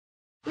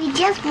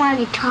just want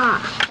to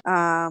talk.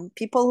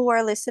 People who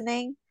are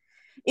listening,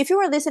 if you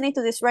are listening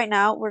to this right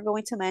now, we're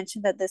going to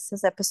mention that this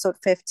is episode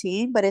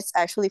 15, but it's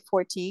actually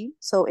 14.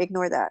 So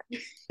ignore that.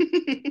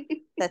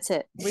 That's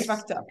it. We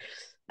fucked up.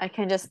 I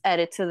can just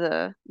add it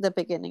to the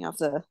beginning of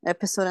the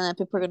episode, and then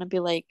people are gonna be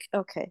like,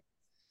 okay.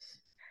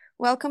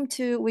 Welcome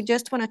to We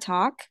Just Wanna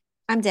Talk.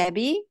 I'm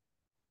Debbie.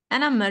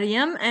 And I'm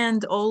Mariam,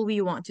 and all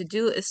we want to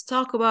do is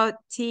talk about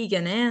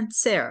Tegan and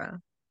Sarah.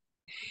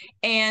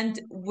 And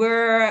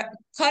we're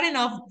cutting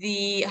off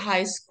the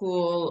high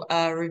school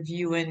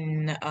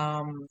reviewing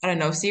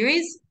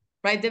series,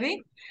 right,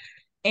 Debbie?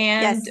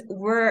 And Yes.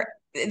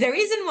 the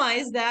reason why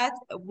is that,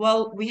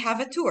 well, we have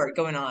a tour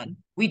going on.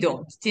 We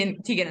don't.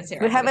 Tegan and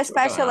Sarah. We have a tour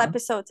going special on.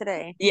 episode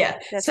today. Yeah,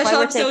 That's special why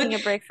we're episode, taking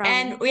a break from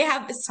and we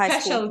have high school.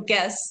 special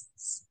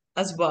guests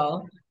as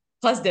well,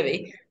 plus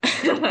Debbie,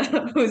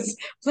 who's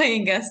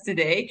playing us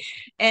today.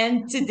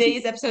 And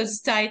today's episode is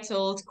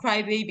titled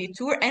Crybaby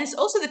Tour, and it's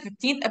also the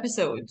 15th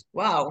episode.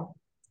 Wow.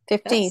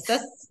 15th.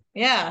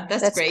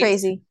 That's great.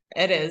 Crazy.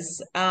 It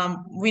is.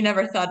 We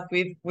never thought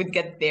we would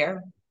get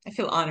there. I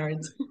feel honored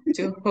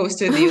to host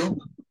with you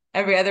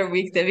every other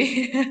week,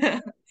 Debbie.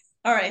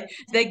 All right.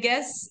 The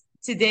guests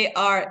today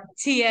are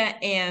Tia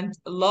and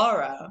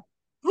Laura,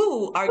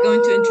 who are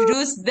going to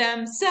introduce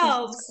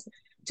themselves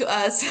to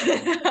us.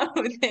 How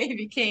they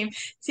became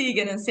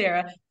Tegan and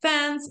Sarah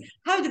fans.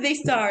 How did they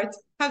start?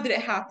 How did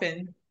it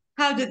happen?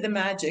 How did the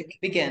magic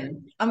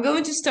begin? I'm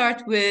going to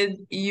start with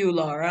you,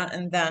 Laura,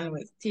 and then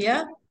with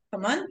Tia.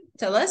 Come on,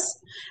 tell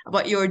us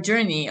about your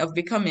journey of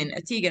becoming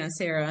a Tegan and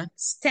Sarah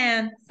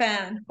stan,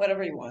 fan,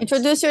 whatever you want.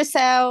 Introduce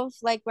yourself,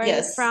 like where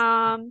Yes. you're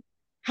from.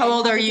 How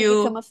old are did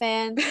you? Become a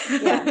fan.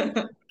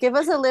 Yeah. Give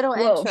us a little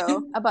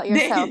intro about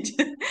yourself.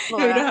 We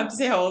don't have to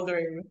say how old are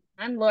you.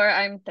 I'm Laura.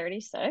 I'm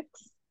 36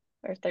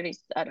 or 30.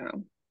 I don't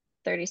know,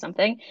 30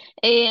 something,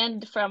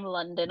 and from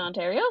London,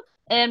 Ontario.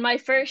 And my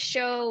first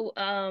show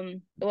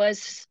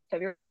was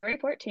February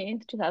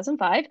 14th,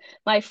 2005.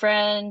 My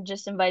friend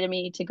just invited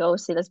me to go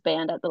see this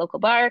band at the local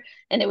bar,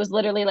 and it was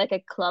literally like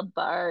a club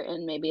bar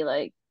and maybe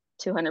like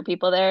 200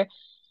 people there.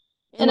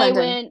 In London.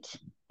 I went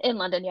in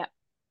London, yeah.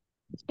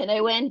 And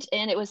I went,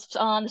 and it was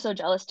on the So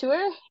Jealous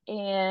tour,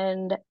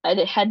 and I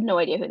had no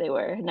idea who they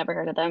were, never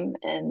heard of them,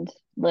 and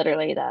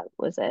literally that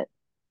was it.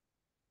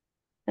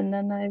 And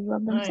then I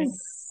loved them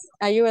since.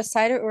 Are you a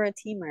sider or a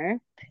teamer?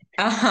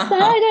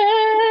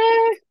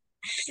 Cider!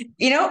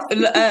 You know,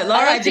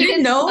 Laura, I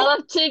didn't know. I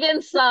love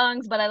Tegan's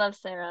songs, but I love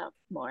Sarah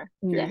more.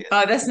 Yeah.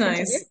 Oh, that's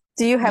nice.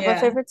 Do you have a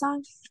favorite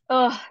song?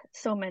 Oh,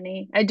 so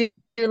many. I do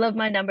love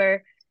My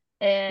Number,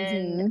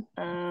 and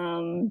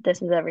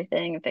This Is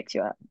Everything and Fix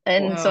You Up,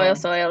 and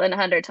Soil, and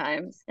 100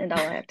 Times, and All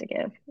I Have to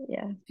Give.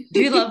 Yeah.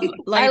 Do you love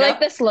Light I Up? like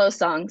the slow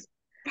songs.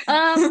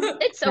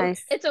 It's so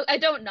Nice. I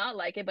don't not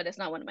like it, but it's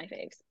not one of my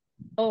faves.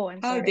 Oh, I'm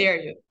sorry. How dare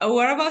you? Oh,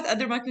 what about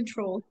Under My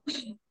Control?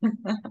 Yeah,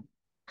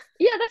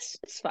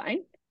 it's fine.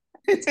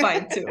 It's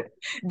fine too.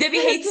 Debbie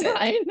hates it.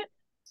 Fine.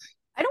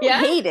 I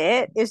don't hate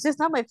it. It's just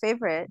not my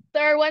favorite.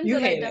 There are ones You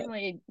that I hate it.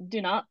 definitely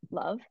do not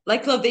love.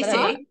 Like Love They But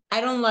Say.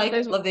 I don't like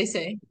There's- Love They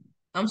Say.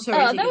 I'm sorry.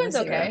 Oh, Tegan that and one's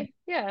Sarah. okay.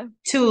 Yeah.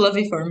 Too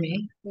lovey for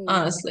me,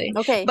 honestly.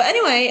 Okay. But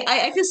anyway,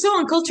 I feel so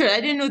uncultured.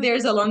 I didn't know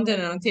there's a London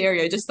in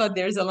Ontario. I just thought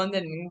there's a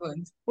London in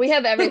England. We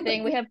have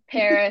everything. We have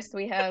Paris.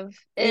 We have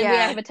we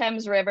have a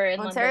Thames River in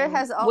Ontario London.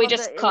 has all we of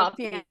just the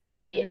copy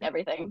European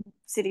everything.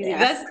 cities. Yeah.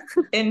 That's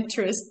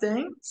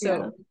interesting.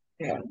 So,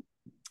 yeah.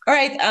 All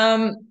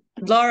right.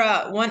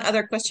 Laura, one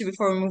other question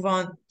before we move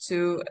on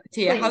to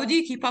Tia. Please. How do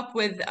you keep up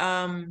with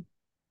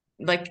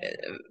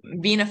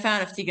being a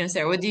fan of Tegan and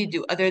Sarah? What do you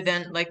do other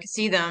than like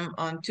see them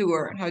on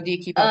tour? How do you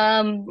keep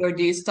up? Or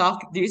do you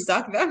stalk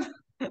them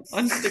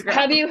on Instagram?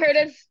 Have you heard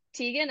of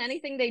Tegan?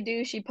 Anything they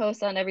do, she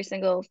posts on every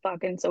single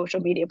fucking social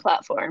media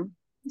platform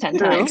 10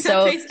 times.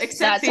 Except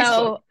that's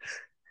Facebook.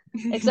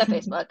 Except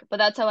Facebook. But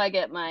that's how I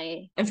get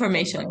my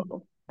information.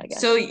 info, I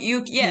guess. So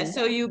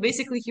so you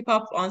basically keep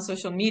up on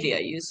social media,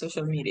 use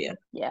social media.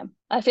 Yeah.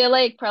 I feel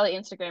like probably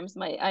Instagram's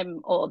I'm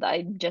old.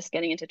 I'm just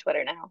getting into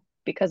Twitter now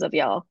because of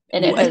y'all.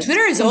 And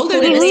Twitter is older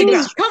than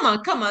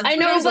Instagram. Come on. I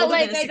know, Twitter is but older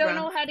like than I don't Instagram.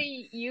 know how to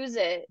use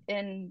it,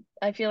 and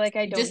I feel like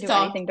I don't Just do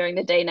talk. anything during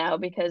the day now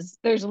because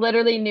there's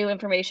literally new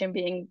information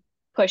being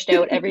pushed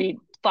out every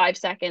 5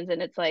 seconds, and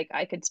it's like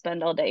I could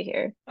spend all day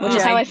here, which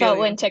is how I felt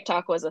when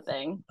TikTok was a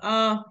thing.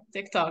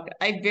 TikTok.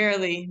 I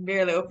barely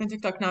open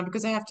TikTok now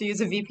because I have to use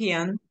a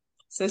VPN.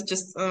 So it's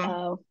just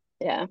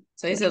yeah.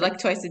 So I use it like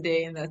twice a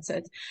day, and that's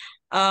it.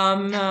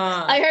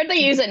 I heard they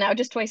use it now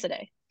just twice a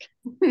day.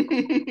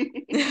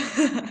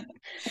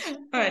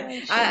 All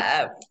right.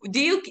 Do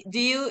you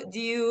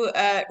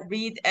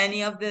read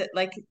any of the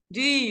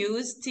do you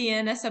use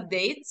TNS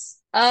updates?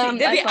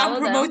 Debbie, I'm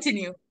promoting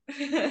you.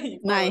 You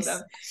Nice.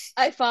 them.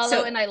 I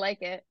follow and I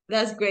like it.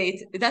 That's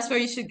great. That's where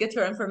you should get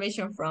your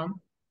information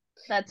from.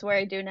 That's where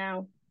I do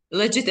now.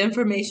 Legit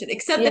information,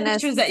 except the TNS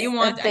pictures that you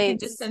want. I can updates.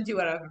 just send you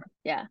whatever.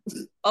 Yeah.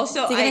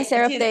 Also, Tegan and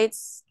Sarah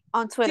updates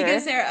on Twitter. Tegan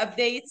and Sarah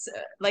updates,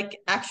 like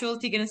actual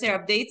Tegan and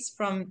Sarah updates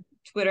from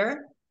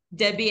Twitter.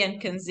 Debbie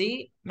and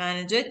Kenzie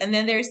manage it. And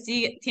then there's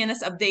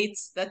TNS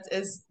updates. That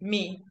is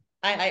me.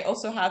 I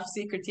also have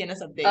secret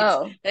TNS updates.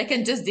 Oh, I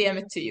can just DM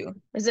it to you.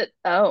 is it?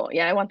 Oh,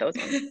 yeah, I want those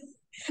ones.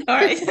 All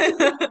right.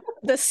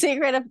 The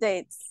secret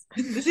updates.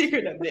 The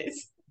secret updates.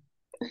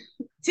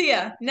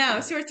 Tia, now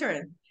it's your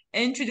turn.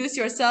 Introduce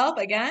yourself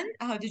again.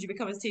 How did you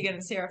become a Tegan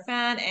and Sarah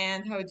fan?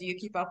 And how do you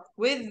keep up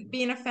with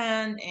being a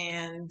fan?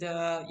 And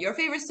your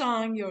favorite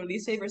song, your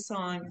least favorite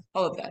song,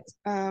 all of that.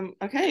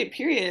 Okay,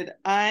 period.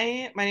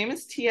 My name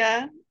is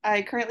Tia.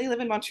 I currently live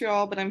in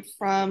Montreal, but I'm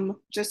from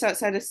just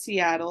outside of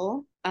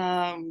Seattle.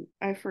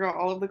 I forgot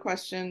all of the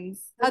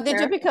questions. How did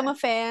you become a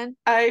fan?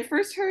 I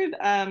first heard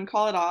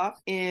Call It Off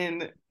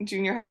in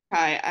junior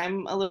high.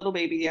 I'm a little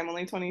baby. I'm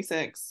only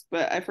 26,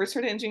 but I first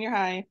heard it in junior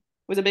high.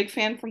 Was a big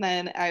fan from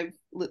then. I've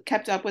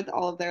kept up with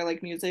all of their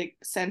like music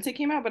since it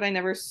came out, but I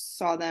never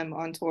saw them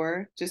on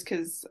tour just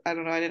because I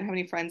don't know, I didn't have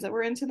any friends that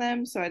were into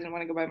them, so I didn't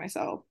want to go by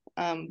myself.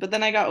 But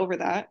then I got over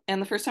that, and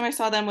the first time I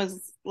saw them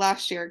was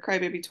last year,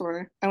 Crybaby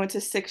tour. I went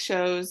to 6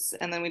 shows,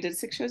 and then we did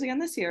 6 shows again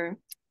this year,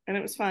 and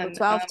it was fun. So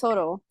 12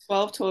 total.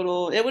 12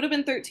 total. It would have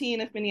been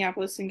 13 if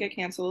Minneapolis didn't get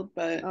canceled,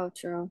 but Oh,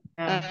 true.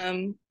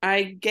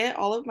 I get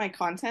all of my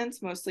content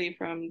mostly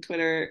from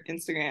Twitter,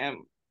 Instagram,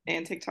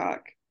 and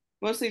TikTok.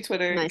 Mostly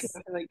Twitter, because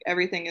Nice. like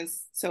everything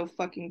is so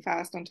fucking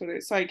fast on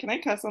Twitter. Sorry, can I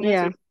cuss on this?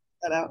 Yeah. Or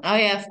that out? Oh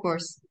yeah, of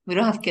course. We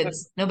don't have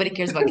kids. Nobody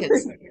cares about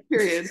kids.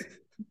 Period.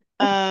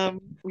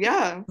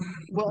 Yeah.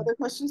 What other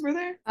questions were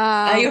there?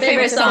 Your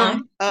favorite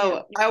song?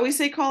 Oh, I always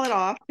say Call It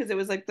Off because it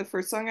was like the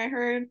first song I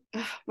heard.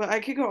 But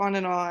I could go on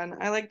and on.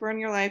 I like Burn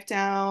Your Life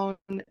Down.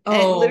 And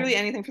literally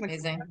anything from the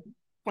Amazing.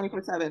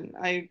 24/7.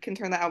 I can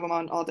turn the album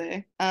on all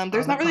day.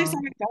 There's not really a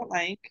song I don't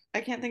like. I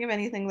can't think of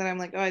anything that I'm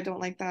like, oh, I don't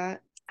like that.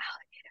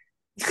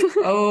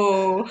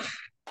 Oh,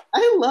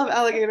 I love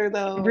Alligator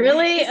though.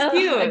 Really? It's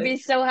cute. I'd be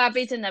so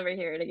happy to never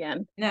hear it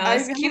again. No,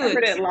 I've it's never cute.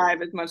 heard it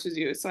live as much as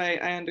you, so I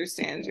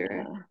understand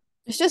your.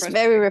 It's just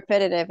very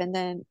repetitive, and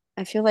then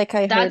I feel like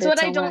I heard That's it what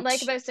so I don't much.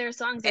 like about Sarah's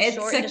songs. They're It's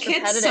short a and just kid's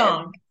repetitive.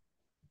 song.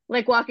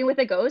 Like Walking with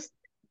a Ghost,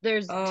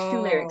 there's 2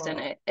 lyrics in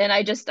it, and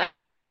I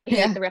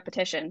hate the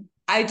repetition.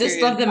 I just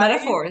love the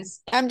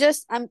metaphors.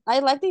 I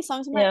like these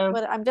songs,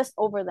 but I'm just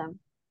over them.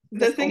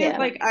 The thing is,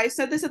 like I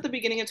said this at the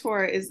beginning of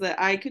tour, is that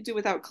I could do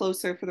without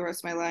Closer for the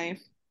rest of my life.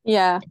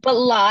 Yeah. But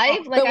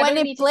live, like, but when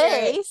it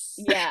plays,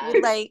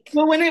 like,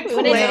 well, when it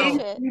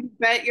plays, you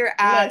bet your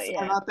ass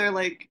I'm out there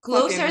like.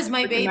 Closer is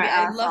my baby.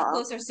 I love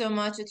Closer so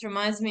much. It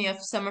reminds me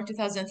of summer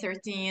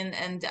 2013,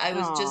 and I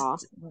was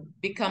just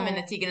becoming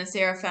a Tegan and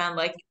Sarah fan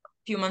like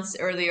a few months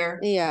earlier.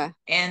 Yeah.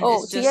 And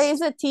Tia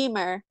is a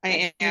teamer.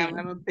 I am.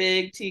 I'm a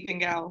big Tegan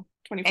gal.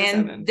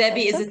 24/7. And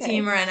Debbie is a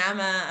teamer, and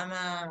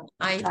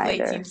I play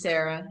Team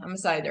Sarah. I'm a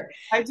sider.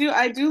 I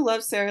do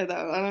love Sarah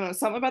though. I don't know,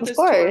 something about this.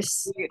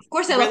 Of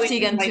course, I love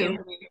Tegan too.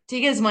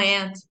 Tegan is my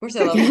aunt. Of course,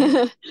 I love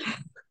her.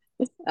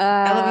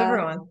 I love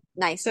everyone.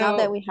 Nice. So, now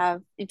that we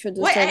have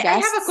introduced our guests.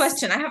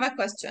 I have a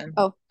question.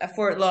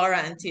 For Laura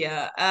and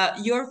Tia.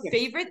 Your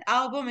favorite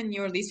album and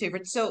your least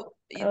favorite. So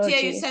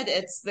Tia, you said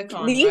it's The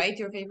Con, right?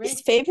 Your favorite?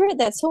 Least favorite?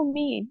 That's so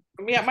mean.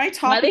 Yeah, my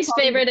least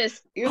favorite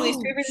is your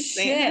least favorite is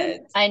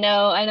shit. I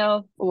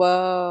know.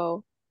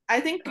 Whoa.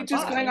 I think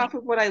just going off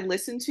of what I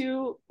listen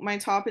to, my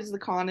top is The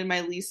Con, and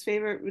my least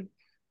favorite would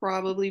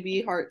probably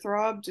be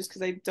Heartthrob, just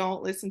because I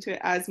don't listen to it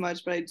as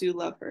much, but I do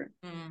love her.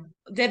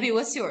 Debbie,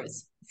 what's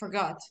yours?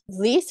 Forgot.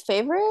 Least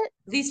favorite?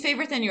 Least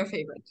favorite and your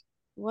favorite.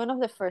 One of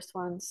the first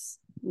ones.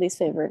 Least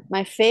favorite.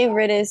 My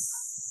favorite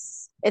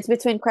it's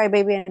between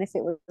Crybaby and If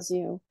It Was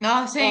You.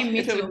 No, same,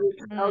 me too.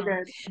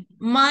 Okay.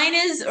 Mine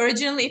is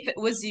originally If It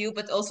Was You,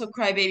 but also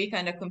Crybaby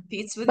kind of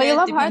competes with but it, you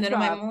love depending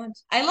on Heartthrob. my mood.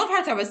 I love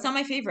Heartthrob, but it's not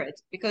my favorite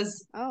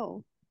because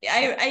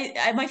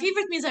I my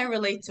favorite means I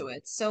relate to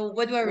it. So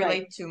what do I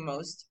relate to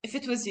most? If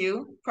It Was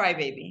You,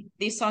 Crybaby.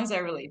 These songs I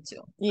relate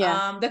to.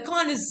 Yeah. The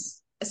Con is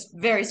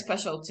very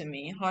special to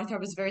me.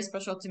 Heartthrob is very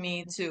special to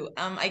me too.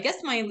 I guess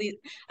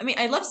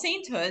I love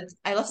Sainthood.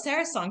 I love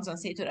Sarah's songs on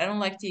Sainthood. I don't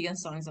like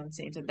Tegan's songs on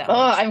Sainthood that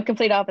much. I'm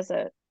complete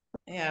opposite.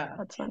 Yeah,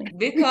 that's funny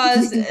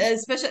because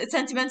especially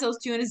Sentimental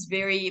tune is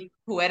very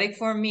poetic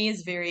for me.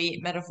 It's very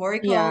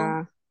metaphorical.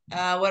 Yeah.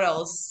 What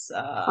else?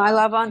 I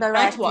love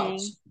Undirecting.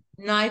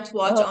 Night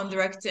Watch,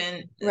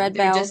 Undirecting. Red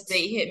Belt.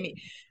 They hit me.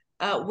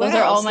 Those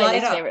are all my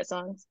least favorite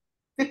songs.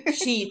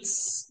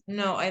 Sheets.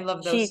 No, I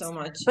love those so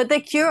much. But The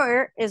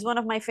Cure is one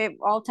of my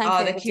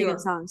all-time favorite Tegan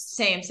songs.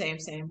 Same.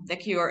 The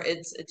Cure.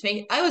 It's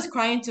I was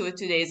crying to it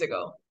 2 days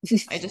ago.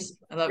 I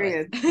love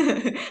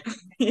it.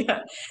 Yeah.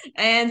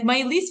 And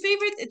my least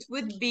favorite, it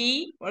would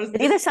be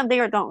Either Something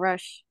or Don't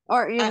Rush.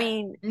 Or you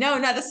mean no,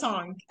 not the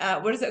song.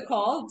 What is it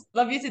called?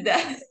 Love You to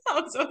Death.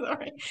 I'm so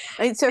sorry.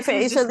 It's your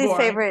least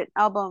favorite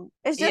album.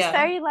 It's just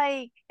very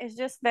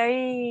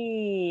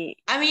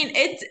I mean,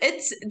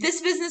 it's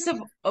this business of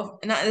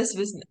not this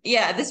business.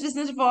 Yeah, this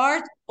business of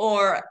art,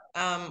 or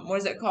what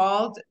is it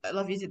called?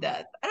 Love You to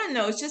Death. I don't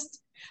know. It's just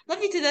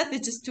Love You to Death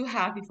is just too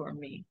happy for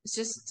me. It's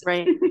just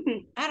right.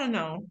 I don't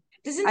know.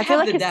 I feel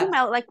like it's too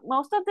like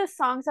most of the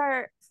songs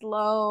are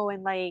slow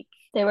and like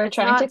they were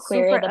trying to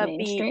queer the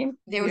mainstream.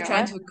 They were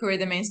trying to queer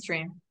the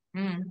mainstream.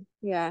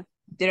 Yeah.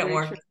 Didn't Very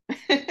work.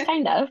 true.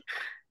 Kind of.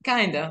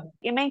 Kind of.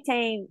 It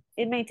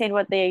maintained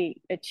what they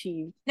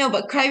achieved. No,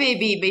 but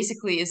Crybaby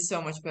basically is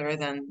so much better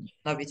than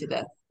Love You to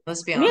Death.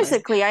 Let's be honest.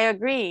 Musically, I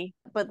agree,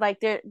 but like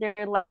they're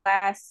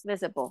less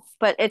visible.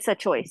 But it's a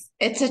choice.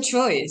 It's a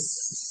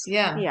choice.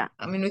 Yeah. Yeah.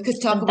 I mean, we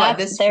could talk And about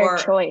that's this their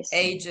for choice.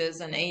 ages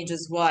and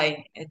ages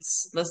why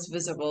it's less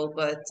visible,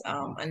 but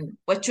and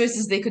what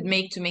choices they could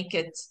make to make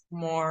it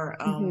more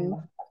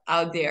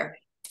out there.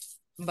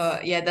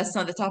 But yeah, that's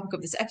not the topic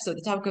of this episode.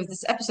 The topic of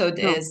this episode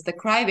No. is the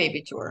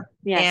Crybaby tour.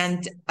 Yes.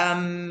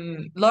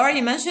 And Laura,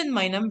 you mentioned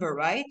My Number,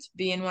 right?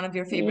 Being one of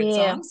your favorite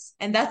Yeah. songs.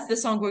 And that's the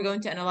song we're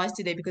going to analyze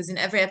today because in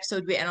every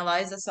episode we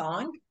analyze a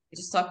song. We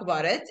just talk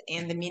about it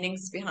and the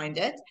meanings behind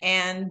it.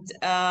 And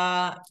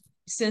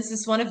since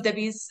it's one of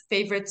Debbie's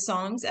favorite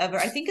songs ever,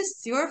 I think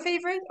it's your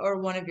favorite or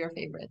one of your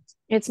favorite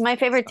It's my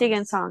favorite songs?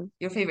 Tegan song.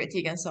 Your favorite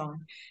Tegan song.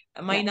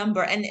 My Yeah.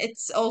 Number. And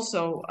it's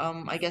also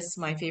I guess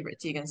my favorite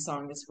Tegan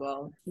song as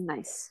well.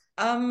 Nice.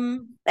 I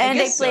And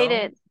they guess played so.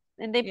 it,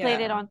 and they played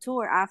it Yeah. on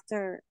tour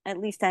after at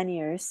least 10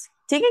 years.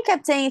 Tegan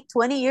kept saying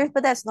 20 years,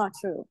 but that's not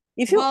true.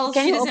 If you Well,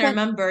 can she you doesn't open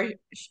remember.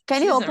 can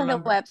She you doesn't open the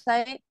remember.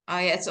 website? Ah,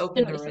 yeah, it's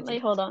open Recently, already.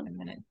 hold A on.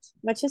 minute.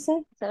 What you say?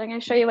 So I'm gonna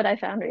show you what I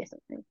found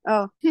recently.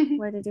 Oh,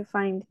 where did you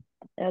find?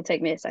 It'll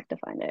take me a sec to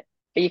find it.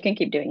 But you can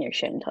keep doing your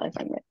shit until I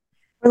find it.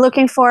 We're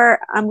looking for.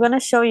 I'm gonna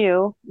show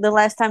you the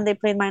last time they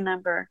played My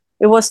Number.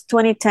 It was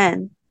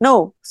 2010.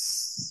 No,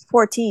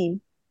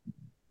 14.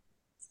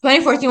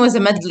 2014 was a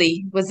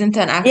medley, wasn't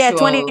an Yeah, actual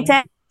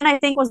 2010. I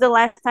think was the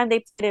last time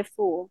they played it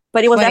full,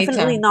 but it was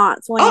definitely 2010. not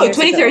 20 Oh, years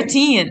ago.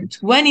 2013.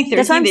 2013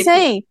 That's what I'm they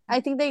saying. I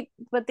think it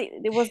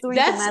was during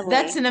the That's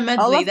medley. in a All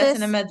medley. of That's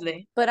in a this,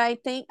 medley. but I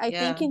think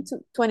Yeah. in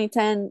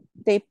 2010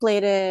 they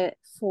played it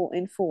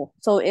in full.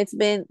 So it's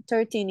been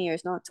 13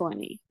 years, not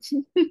 20,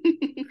 to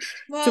be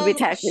Well,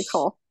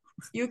 technical.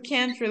 you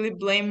can't really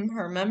blame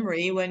her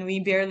memory when we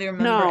barely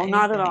remember No,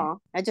 not at anything.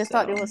 all. I just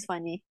thought it So was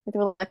funny. They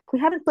were like, we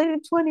haven't played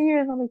in 20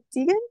 years. I'm like,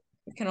 Tegan?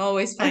 we can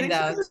always I find think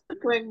out. she's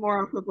just going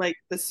more off of like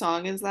the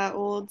song is that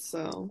old,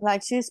 so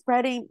Like she's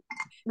spreading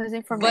But I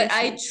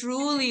misinformation.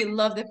 truly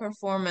love the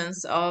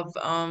performance of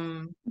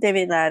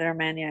David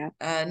Letterman,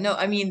 yeah. no,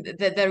 I mean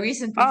the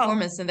recent Oh,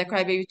 performance in the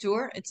Crybaby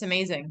tour. It's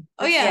amazing.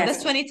 Oh that's yeah, yes.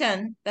 that's good.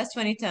 2010. That's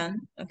 2010.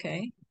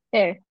 Okay.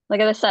 Here, look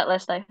at the set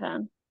list I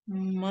found.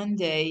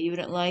 Monday, you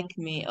don't like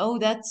me. Oh,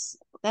 that's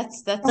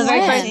The From very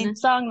when?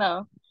 first song,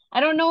 though. I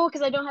don't know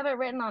because I don't have it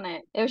written on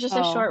it. It was just a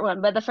Oh, short one,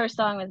 but the first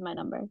song was My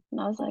Number, and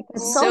I was like,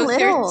 it's oh, so so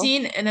little.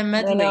 13 in a I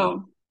medley.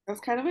 know.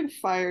 That's kind of a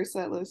fire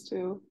set list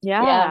too.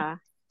 Yeah.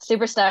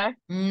 Superstar.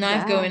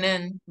 Knife Yeah. going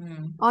in.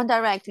 On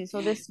directing.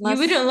 So this You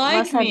wouldn't like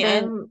must have me.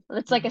 been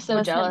It's like a So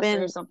must have Jealous or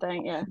been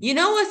something. Yeah, You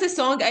know what's the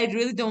song I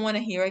really don't want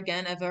to hear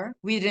again ever?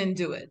 We Didn't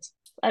Do It.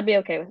 I'd be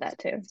okay with that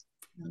too.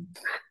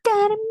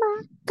 Get in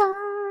my car.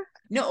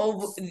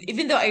 No,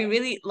 even though I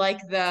really like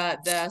the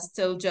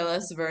Still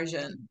Jealous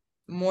version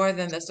more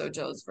than the So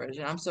Jealous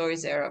version. I'm sorry,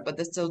 Sarah, but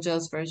the Still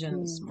Jealous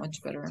version is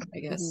much better, I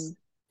guess.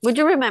 Would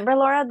you remember,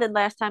 Laura, the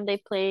last time they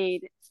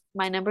played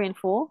My Number in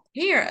full?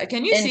 Here,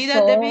 can you In see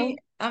that, Debbie?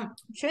 full,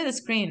 Share the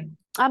screen.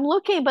 I'm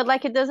looking, but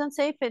like it doesn't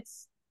say if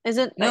it's is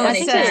it No, I it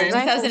think says it is,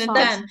 right? Full song.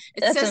 2010.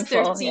 It that's says in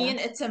full. 13,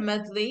 Yeah, it's a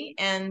medley,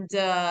 and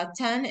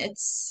 10,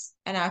 it's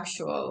an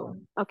actual.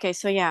 Okay,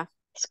 so yeah.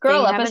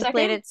 scroll They up a haven't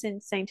played second. it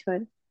since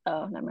Sainthood.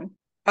 Oh, never mind.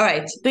 All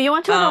right. Do you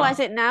want to analyze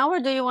it now or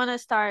do you want to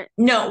start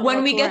No, the when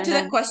whole we tour get and to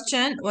that then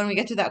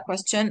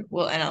question,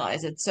 we'll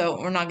analyze it. So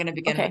we're not going to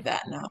begin with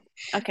that now.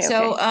 Okay,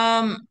 So,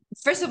 okay.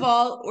 first of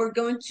all, we're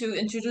going to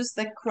introduce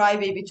the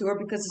Crybaby tour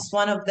because it's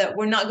one of the,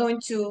 we're not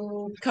going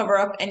to cover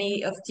up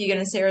any of Tegan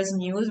and Sarah's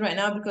news right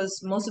now because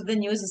most of the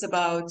news is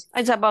about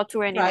It's about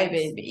tour anyways.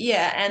 Crybaby.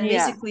 Yeah, and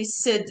Yeah. basically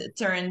Sid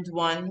turned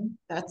one.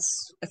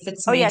 That's if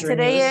it's Oh yeah, major news.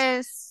 today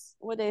is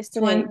what day is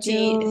today?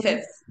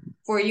 25th.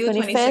 For you,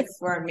 25th. 26th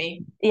for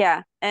me.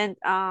 Yeah, and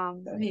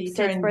So he Sid's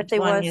turned birthday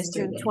one was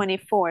yesterday. June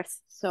 24th.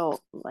 So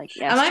like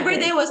And my yesterday.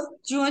 birthday was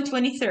June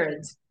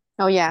 23rd.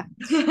 Oh yeah.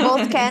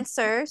 Both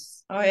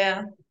cancers. Oh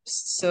yeah.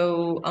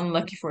 So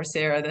unlucky for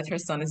Sarah that her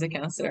son is a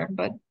cancer,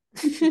 but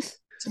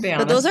to be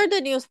But those honest. are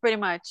the news pretty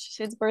much.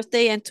 Sid's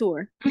birthday and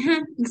tour.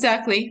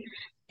 Exactly.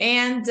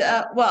 And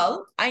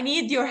well, I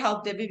need your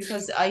help, Debbie,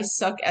 because I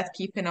suck at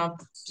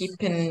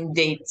keeping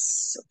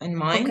dates in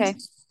mind Okay.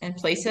 and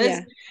places.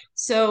 Yeah.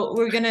 So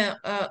we're gonna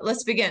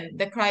let's begin.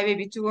 The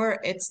Crybaby tour,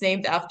 it's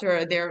named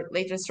after their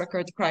latest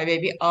record,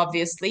 Crybaby,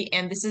 obviously.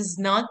 And this is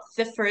not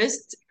the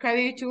first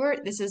Crybaby tour.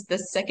 This is the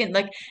second.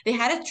 Like they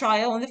had a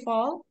trial in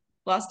the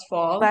last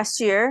fall. Last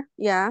year,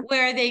 yeah.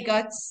 Where they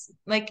got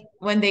like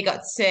when they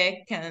got sick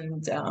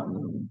and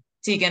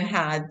Tegan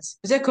had,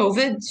 was it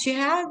COVID she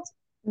had?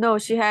 No,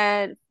 she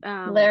had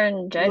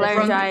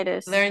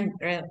Laryngitis.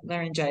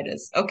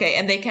 Laryngitis. Okay,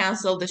 and they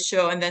canceled the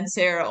show, and then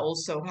Sarah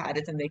also had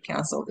it, and they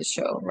canceled the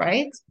show,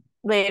 right?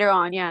 Later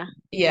on, yeah.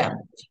 Yeah,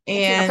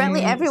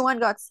 Apparently and everyone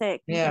got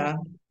sick. yeah,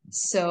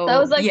 That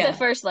was So like the yeah.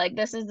 first leg.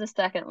 This is the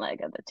second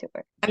leg of the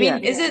tour. I mean,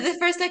 Yeah. is it the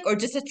first leg or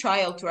just a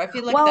trial tour? I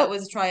feel like that Well,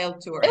 was a trial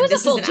tour It and was a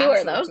this is full an tour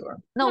actual though. no, tour.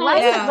 No, it last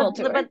was a Yeah. full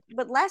but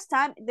tour. last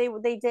time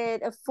they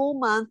did a full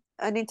month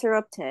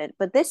uninterrupted,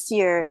 but this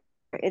year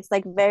it's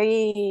like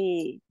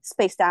very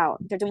spaced out.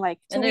 They're doing like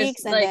 2 And there's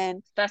weeks and like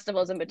then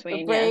festivals in a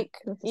between, break.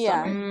 with the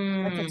Yeah,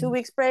 summer. like a Mm. 2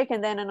 weeks break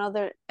and then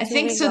another I 2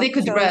 think weeks so they of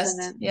could shows and rest.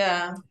 then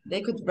Yeah,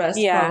 they could rest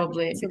yeah.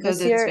 probably So because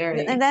this it's year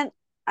very and then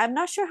I'm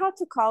not sure how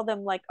to call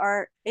them. Like,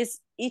 is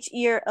each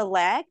year a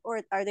leg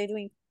or are they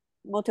doing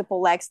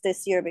multiple legs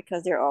this year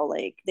because they're all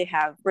like they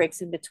have breaks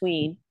in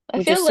between? I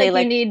We feel just say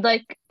like you like need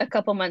like a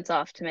couple months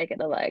off to make it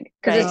a leg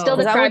because right it's still Oh.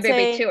 the because I would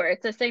Crybaby say tour.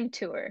 It's the same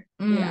tour,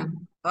 yeah.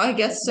 I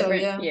guess so,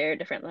 different yeah. year,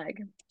 different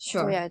leg. So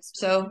Sure. yeah, it's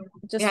So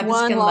we just have the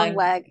one second long leg.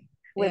 leg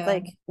with Yeah.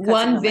 like cuts in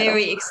One the middle.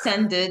 very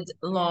extended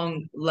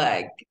long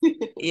leg.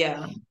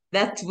 Yeah.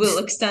 That will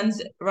extend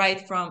right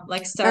from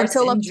like starts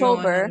Until in June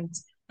October. and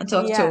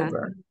until Yeah.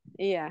 October.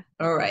 Yeah.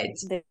 All right.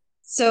 They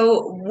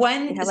So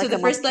have so like the a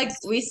month first leg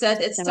test. we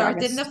said it September,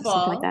 started in the August,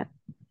 something like fall that.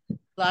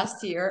 last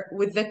year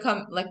with the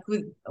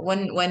with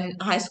when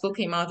high school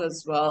came out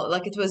as well.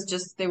 Like it was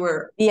just they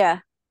were Yeah.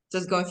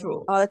 just going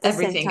through All at the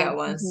same everything at time.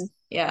 once.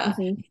 Yeah.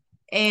 hmm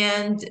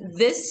And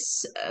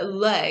this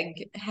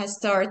leg has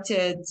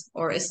started,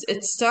 or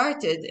it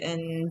started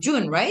in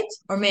June, right?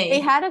 Or May? They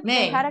had a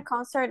May.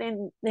 concert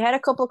they had a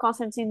couple of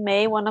concerts in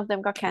May. One of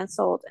them got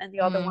canceled and the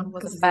other one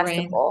was Because a of the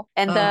rain. festival.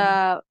 And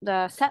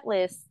the set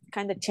list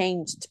kind of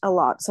changed a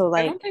lot. So I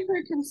like don't think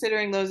we're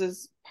considering those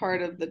as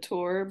part of the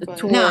tour, the but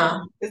tour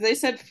No.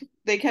 because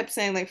they kept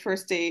saying like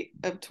first date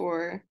of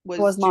tour was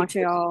June 14th,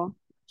 Montreal.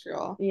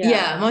 Montreal. Yeah.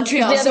 Yeah,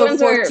 Montreal. The other So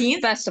ones were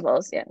 14th.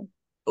 festivals, yeah.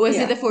 Was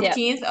Yeah. it the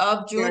 14th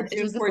of June? Yeah, It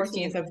June was the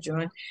 14th 14th. of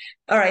June.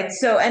 All right.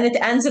 So and it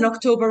ends in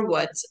October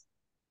what?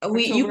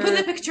 You put the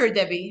October. picture,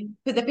 Debbie.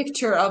 Put the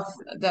picture of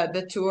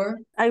the tour.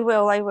 I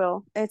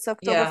will. It's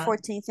October Yeah.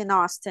 14th in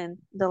Austin,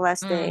 the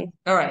last day.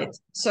 All right.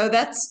 So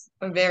that's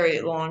a very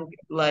long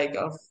leg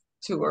of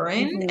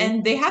touring,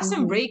 and they have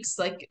some breaks.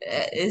 Like,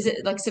 is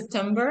it like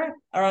September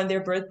around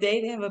their birthday?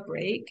 They have a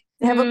break.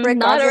 They have a break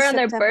Not August, around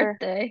their September.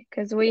 birthday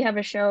because we have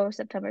a show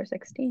September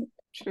 16th.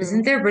 True.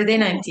 Isn't their birthday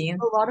 19th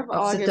A lot of of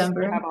August they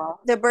September? have off.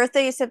 Their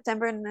birthday is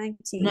September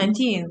 19th.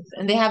 19th,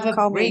 and they have a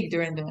Call break me.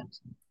 during that.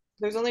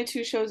 There's only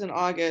 2 shows in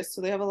August,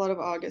 so they have a lot of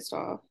August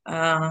off.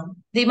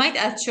 They might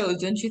add shows,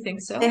 don't you think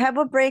so? They have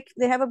a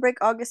break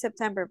August,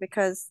 September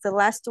because the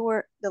last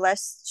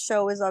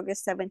show is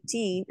August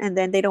 17th, and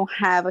then they don't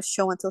have a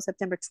show until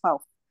September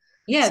 12th.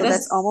 Yeah, So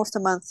that's almost a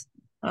month.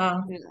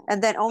 Oh, Yeah.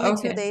 And then only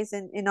 2 okay. days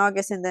in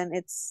August, and then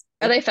it's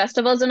Are they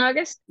festivals in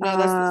August? No,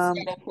 that's the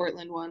Seattle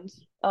Portland ones.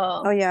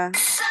 oh Oh, yeah.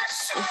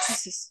 Oh,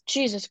 Jesus.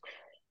 Jesus.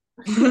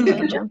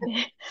 Really jumpy.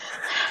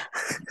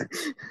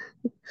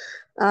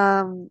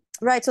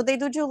 Right, so they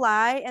do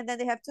July and then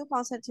they have 2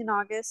 concerts in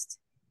August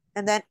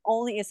and then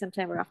only in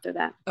September after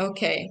that.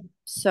 Okay.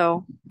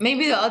 So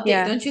Maybe they'll update,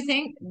 yeah. don't you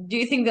think? Do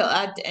you think they'll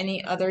add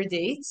any other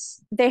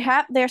dates?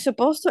 they're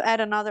supposed to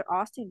add another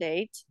Austin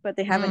date, but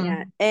they haven't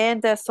yet.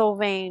 And the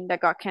Sylvain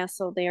that got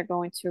canceled, they are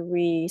going to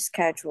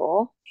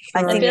reschedule. I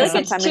Sure, I think feel like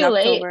sometime it's in too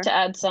late October. to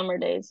add summer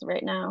days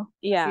right now.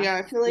 Yeah. Yeah,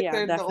 I feel like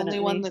they're the only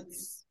one definitely.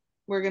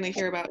 we're gonna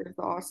hear about is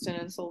the Austin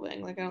and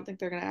Solvang. Like I don't think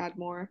they're gonna add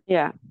more.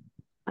 Yeah,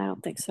 I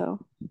don't think so.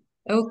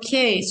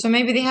 Okay, so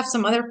maybe they have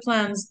some other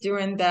plans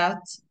during that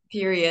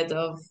period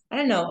of, I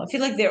don't know. I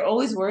feel like they're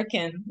always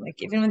working. Like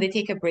even when they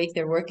take a break,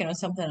 they're working on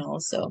something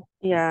else. So,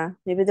 Yeah,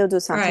 maybe they'll do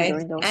something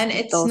right. during And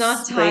it's those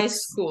not high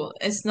breaks. school.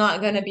 It's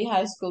not gonna be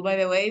high school, by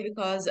the way,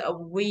 because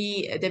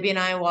Debbie and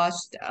I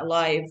watched a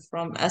live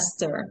from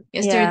Esther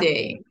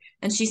yesterday,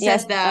 and she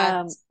Yes, said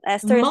that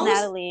Esther is most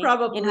Natalie in high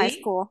probably,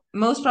 school.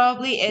 most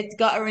probably it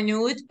got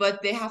renewed,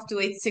 but they have to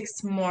wait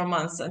 6 more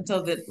months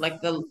until the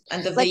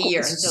end of the Like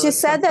year until she it's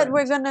said that confirmed.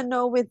 we're gonna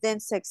know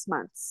within 6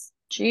 months.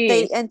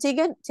 Jeez. And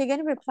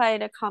Tegan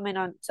replied a comment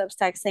on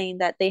Substack saying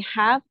that they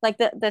have like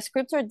the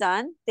scripts are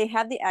done, they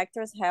have the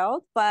actors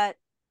held, but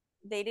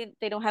they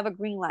don't have a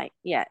green light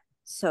yet.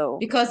 So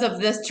Because of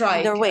the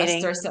strike, they're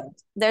waiting. Esther said.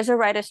 There's a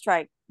writer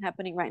strike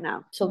happening right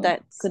now, so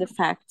that could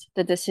affect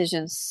the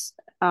decisions.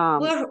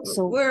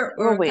 So We're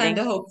we're kind waiting.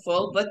 of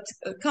hopeful, but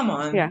come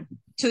on. Yeah.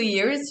 2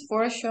 years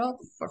for a show,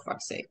 for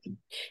fuck's sake.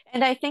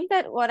 And I think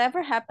that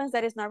whatever happens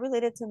that is not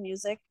related to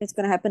music, it's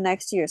gonna happen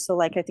next year. So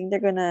like I think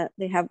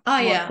they have Oh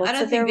more yeah, I books don't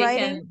that they're think they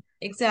writing. can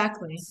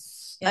exactly.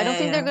 I don't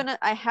think Yeah. they're gonna.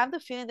 I have the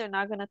feeling they're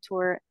not gonna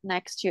tour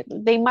next year.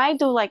 They might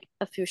do like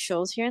a few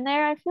shows here and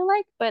there, I feel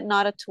like, but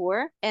not a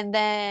tour. And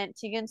then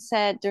Tegan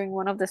said during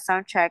one of the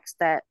sound checks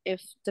that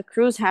if the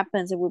cruise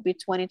happens, it will be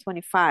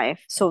 2025.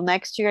 So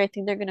next year, I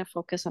think they're gonna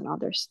focus on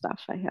other stuff.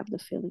 I have the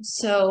feeling.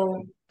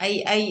 So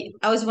I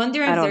was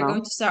wondering I if don't they're know.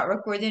 going to start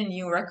recording a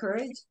new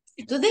record.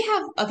 Do they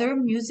have other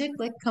music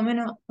like coming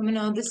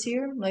out this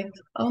year? Like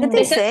Did They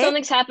they said say?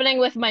 something's happening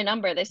with My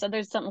Number. They said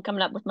there's something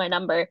coming up with My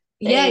Number.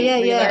 yeah, They yeah,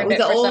 relearned with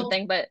it the for old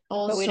something, but we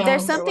don't There's songs. know for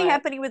something what.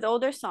 happening with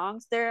older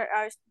songs. There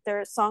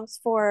are songs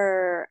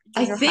for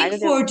I junior high think that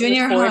they're for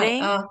junior high.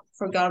 recording.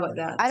 Forgot about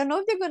that. I don't know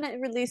if they're gonna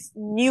release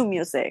new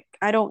music.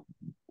 I don't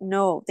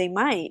No, they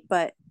might,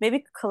 but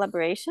maybe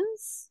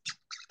collaborations?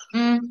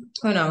 Who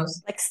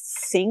knows? Like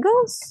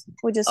singles?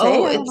 Would you say?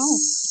 Oh, I don't know.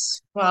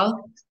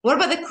 well, what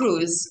about the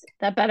cruise?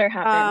 That better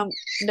happen.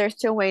 They're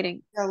still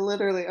waiting. Yeah,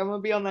 literally. I'm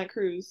gonna be on that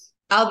cruise.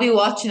 I'll be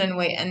watching and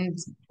wait, and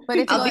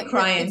But I'll be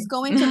crying. it's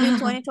going to be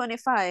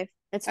 2025.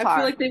 It's I far.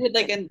 feel like they would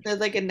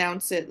they'd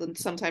announce it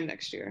sometime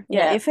next year.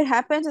 Yeah, if it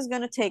happens, it's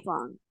gonna take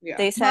long. Yeah.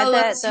 They said Well,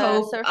 that let's the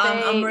hope survey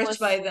I'm rich was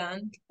by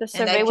then, the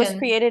and I survey was can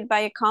created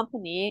by a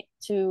company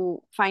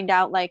to find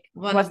out like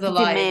one what's of the the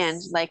demand,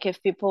 lights. like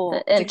if people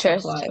The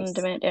interest lives. and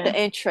demand, the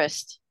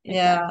interest.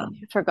 Yeah. Exactly.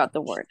 I forgot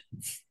the word.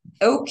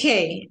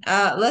 Okay,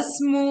 let's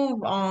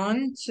move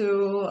on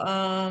to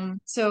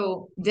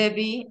so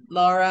Debbie,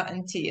 Laura,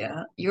 and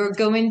Tia. You're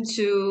going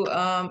to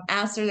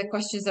answer the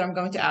questions that I'm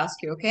going to ask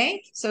you,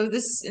 okay? So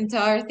this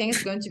entire thing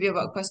is going to be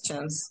about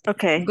questions. I'm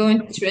Okay.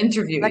 going to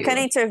interview Like you. an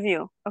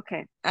interview.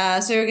 Okay.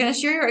 So you're gonna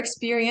share your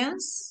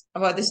experience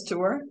about this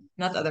tour,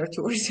 not other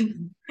tours,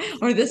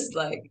 or this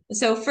like.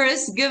 So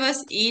first, give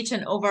us each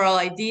an overall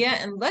idea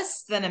in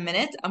less than a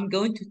minute. I'm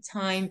going to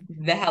time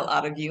the hell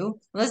out of you.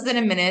 Less than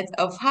a minute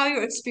of how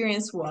your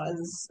experience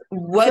was. I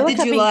What feel like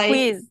did I've you been like?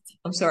 quizzed.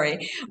 I'm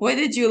sorry. What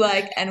did you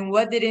like and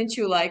what didn't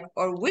you like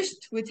or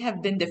wished would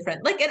have been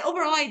different? Like an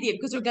overall idea,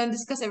 because we're gonna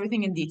discuss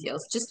everything in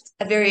details. Just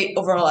a very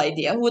overall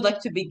idea. Who would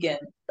like to begin?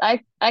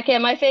 Okay,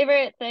 my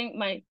favorite thing,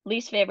 my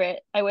least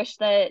favorite, I wish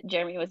that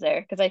Jeremy was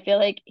there because I feel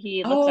like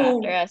he looks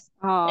after Oh, us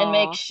and Oh,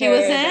 makes he sure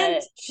wasn't?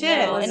 that Shit.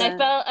 no, and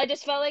wasn't I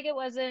just felt like it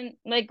wasn't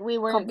like we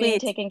weren't being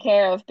complete. taken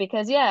care of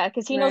because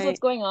because he knows Right. what's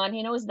going on,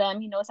 he knows them,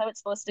 he knows how it's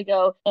supposed to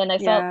go, and I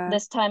felt Yeah.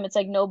 this time it's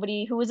like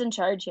nobody who was in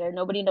charge here,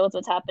 nobody knows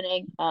what's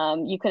happening.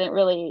 You couldn't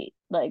really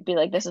like be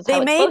like this is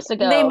how it's supposed to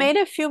They go. made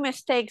a few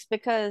mistakes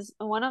because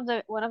one of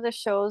the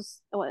shows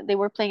they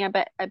were playing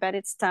I bet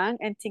it's tongue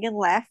and Tegan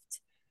left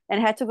and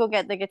had to go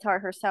get the guitar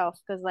herself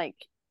because like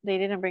they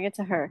didn't bring it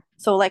to her.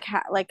 So like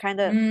kind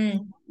of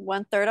Mm.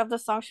 1/3 of the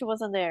song she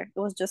wasn't there. It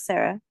was just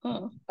Sarah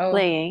Hmm. Oh.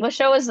 playing. What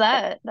show was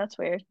that? That's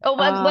weird. Oh,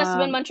 West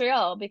Wind Um,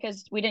 Montreal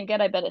because we didn't get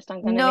I Bet It's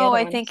Stunk on any no, other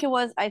I ones. think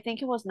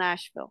it was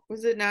Nashville.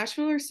 Was it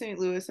Nashville or St.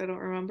 Louis? I don't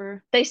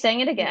remember. They sang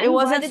it again? It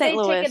Why wasn't did St. they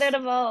take Louis. it out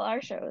of all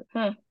our shows?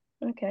 Huh.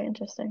 Okay,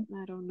 interesting.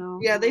 I don't know.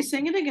 Yeah, they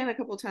sang it again a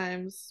couple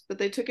times, but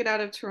they took it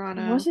out of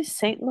Toronto Was it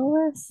St.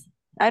 Louis?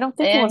 I don't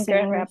think it was And St.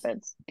 Grand Louis.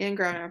 Rapids. and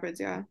Grand Rapids.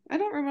 Yeah, I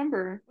don't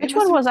remember. Which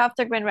one was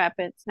after Grand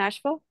Rapids?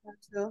 Nashville?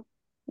 Nashville?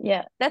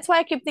 Yeah. That's why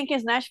I keep thinking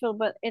it's Nashville,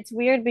 but it's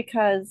weird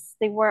because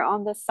they were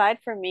on the side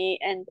for me,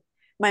 and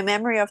my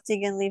memory of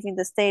Tegan leaving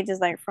the stage is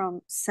like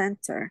from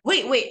center.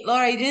 Wait,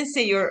 Laura, you didn't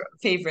say your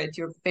favorite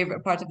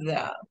part of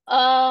the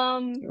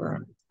tour.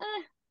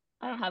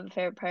 I don't have a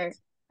favorite part.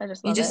 I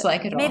just You love just it.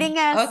 like it all. Meeting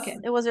us, Okay.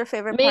 it was your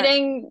favorite part.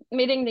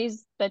 Meeting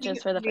these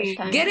bitches for the first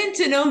time. Getting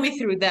to know me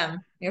through them,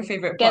 your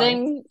favorite part.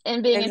 Getting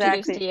and being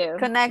introduced to you.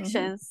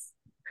 Connections.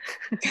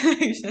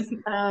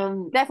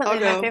 I'll Definitely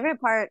my go.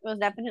 favorite part was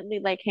definitely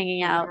like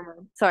hanging out.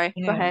 Sorry, go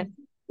Yeah. ahead.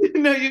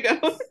 No, you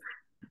go.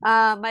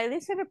 My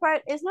least favorite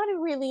part is not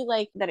really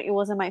like that it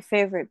wasn't my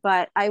favorite,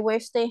 but I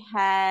wish they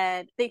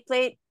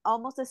played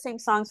almost the same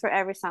songs for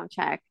every sound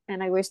check,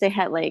 and I wish they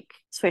had like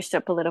switched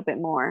up a little bit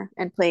more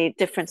and played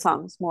different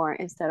songs more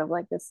instead of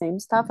like the same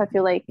stuff. I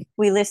feel like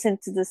we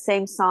listened to the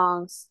same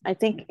songs. I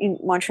think in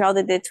Montreal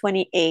they did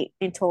 28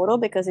 in total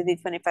because they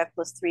did 25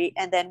 plus 3,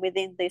 and then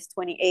within this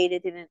 28 they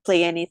didn't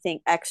play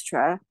anything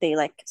extra. They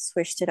like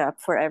switched it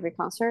up for every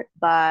concert,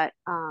 but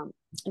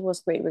it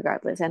was great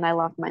regardless, and I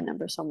loved my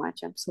number so much.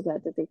 I'm so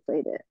glad that they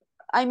played it.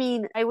 I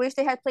mean, I wish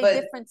they had played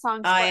different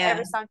songs for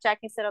every sound check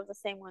instead of the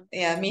same one.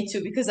 Yeah, me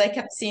too, because I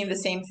kept seeing the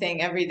same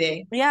thing every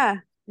day Yeah,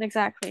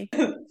 exactly.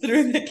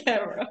 through the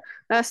camera.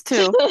 Us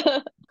too.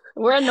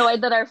 We're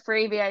annoyed that our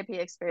free VIP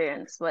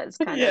experience was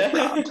kind of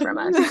robbed from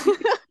us.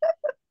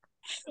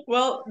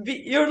 Well,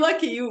 you're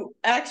lucky you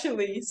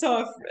actually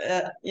saw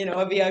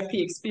a VIP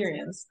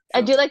experience.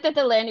 I do like that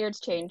the lanyards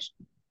changed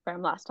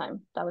from last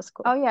time. That was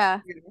cool. Oh yeah.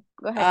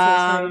 Go ahead, Tia.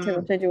 Sorry, I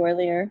interrupted you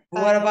earlier.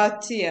 What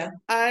about Tia?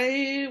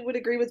 I would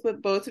agree with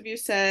what both of you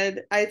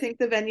said. I think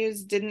the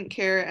venues didn't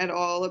care at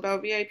all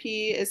about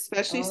VIP,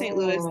 especially St.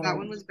 Louis. That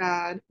one was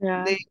bad.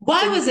 Yeah.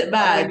 Why was it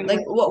bad?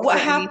 Like, what for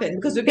happened? anything.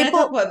 Because we're gonna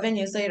talk about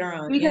venues later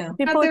on. Yeah.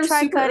 People They're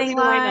try super cutting early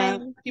to line up.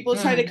 line. People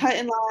try to cut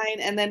in line,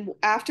 and then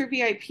after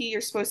VIP,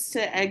 you're supposed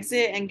to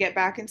exit and get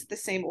back into the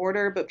same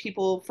order. But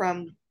people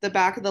from the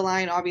back of the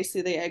line,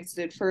 obviously, they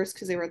exited first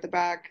because they were at the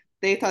back.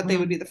 They thought they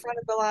would be the front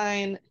of the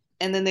line,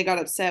 and then they got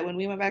upset when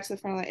we went back to the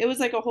front of the line. It was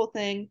like a whole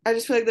thing. I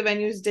just feel like the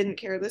venues didn't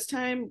care this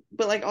time,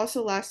 but like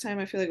also last time,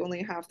 I feel like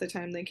only half the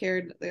time they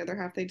cared, the other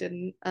half they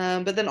didn't.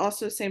 But then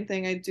also same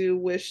thing. I do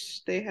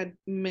wish they had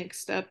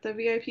mixed up the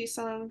VIP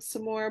songs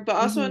some more, but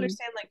also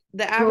understand like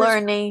the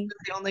average really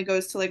only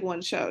goes to like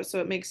one show,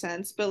 so it makes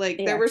sense. But like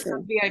there were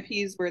some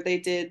VIPs where they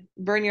did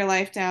 "Burn Your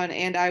Life Down"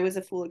 and "I Was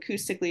a Fool"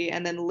 acoustically,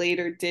 and then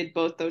later did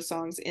both those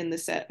songs in the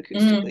set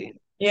acoustically.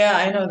 Yeah,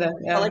 I know that.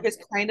 Yeah. But like it's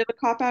kind of a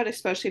cop out,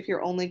 especially if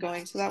you're only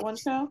going to that one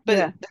show.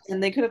 But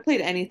and they could have played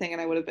anything, and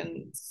I would have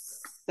been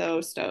so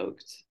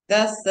stoked.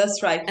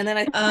 That's right. And then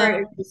I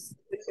think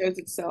it shows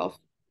itself.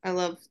 I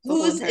love the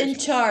whole Who's entire in show.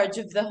 charge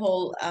of the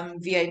whole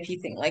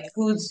VIP thing?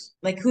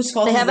 Whose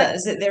fault They is have that? a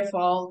Is it their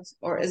fault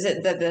or is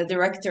it the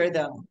director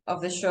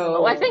of the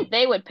Oh, I show? think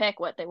they would pick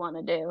what they want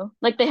to do.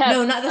 Like they have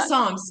No, not the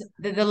songs,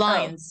 the oh.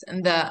 lines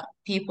and the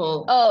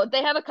people. Oh,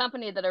 they have a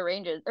company that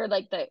arranges or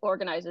like that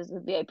organizes the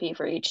VIP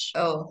for each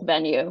Oh,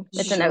 venue.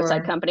 It's an outside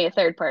sure. company, a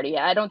third party.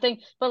 Yeah, I don't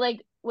think, but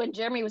like when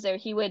Jeremy was there,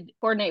 he would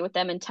coordinate with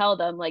them and tell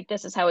them like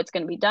this is how it's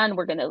going to be done.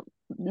 We're going to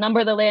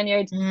number the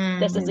lanyards.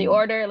 This is the Mm.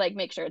 order. Like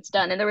make sure it's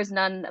done. And there was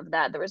none of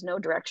that. There was no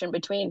direction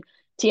between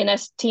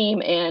TNS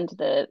team and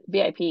the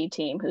VIP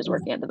team who's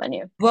working at the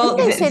venue. Well,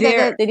 Didn't they say that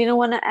there. they didn't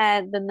want to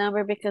add the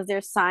number because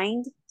they're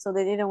signed, so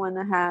they didn't want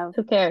to have.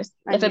 Who cares?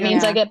 If it Yeah.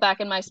 means I get back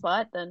in my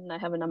spot, then I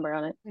have a number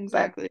on it.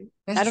 Exactly.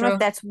 I That's don't know if true.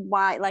 that's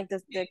why, like the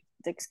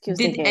excuse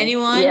they Did gave.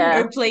 anyone Yeah.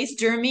 replace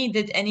Jeremy?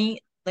 Did any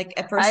like a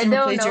I person don't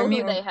replace know Jeremy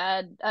who or they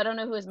had. I don't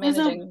know who was It was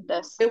a managing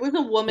this. it was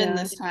a woman Yeah.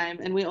 this time,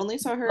 and we only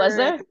saw Was her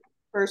there? at the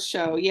first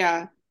show.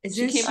 Yeah, she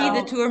isn't came she the out.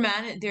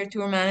 their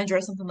tour manager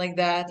or something like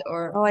that?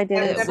 Or Oh, I I've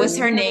didn't never what's see.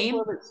 seen her her name?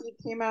 before, but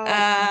she came out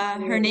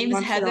Her to name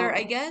is Heather, I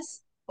Montreal.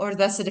 guess, or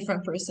that's a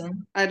different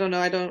person. I don't know.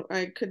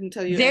 I couldn't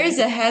tell you There's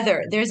anything. a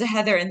Heather. There's a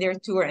Heather in their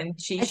tour, and I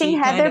think she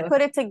kind Heather of.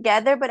 put it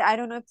together, but I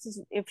don't know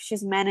if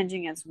she's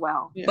managing as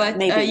well. Yeah. But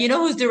Maybe. you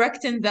know who's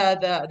directing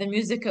the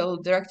musical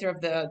director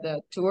of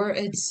the tour?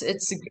 It's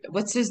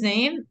what's his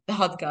name? The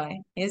hot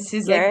guy. He's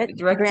like Garrett,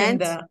 directing Grant.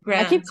 the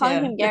I keep Grant. calling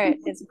Yeah, him Garrett.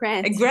 It's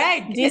Grant.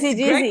 Greg. Jeezy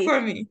It's Greg Jeezy.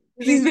 for me.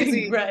 Jeezy,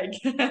 Jeezy. Greg.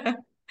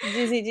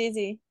 Jeezy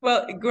Jeezy.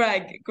 Well,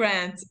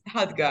 Grant,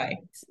 hot guy.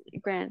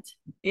 Grant.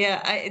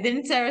 Yeah, I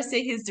didn't Sarah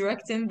say he's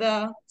directing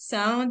the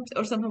sound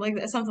or something like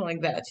that? Something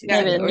like that. She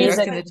Yeah, Maybe said, the or he's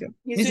music, directing the tour.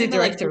 he's Music doing the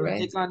director, right?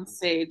 music on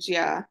stage.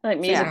 Yeah, like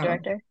music Yeah. Yeah.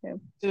 director. Yeah.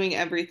 doing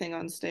everything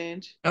on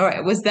stage. All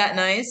right. Was that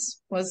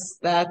nice? Was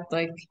that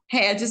like,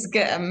 hey, I just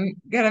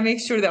gotta make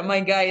sure that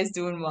my guy is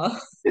doing well.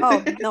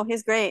 Oh no,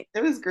 he's great.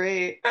 It was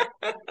great.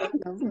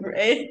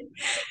 Great.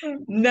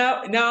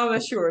 Now I'm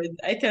assured.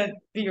 I can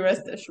be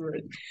rest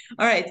assured.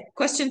 All right.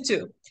 Question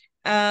 2.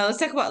 Let's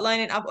talk about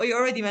lining up. Oh, you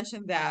already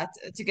mentioned that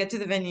to get to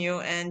the venue,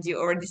 and you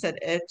already said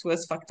it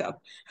was fucked up.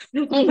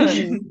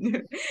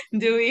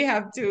 Do we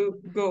have to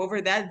go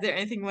over that? Is there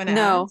anything you want to add?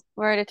 No,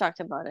 we already talked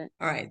about it.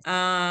 All right.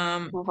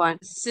 Move on.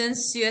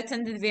 Since you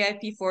attended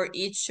VIP for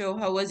each show,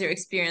 how was your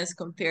experience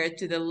compared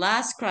to the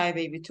last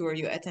Crybaby tour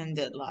you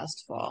attended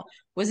last fall?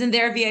 Wasn't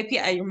there a VIP?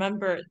 I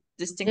remember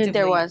distinctively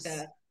There was.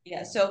 that.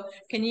 Yeah. So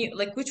can you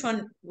like which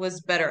one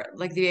was better?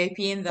 Like the VIP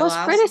in It the was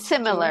last pretty tour?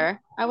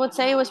 similar. I would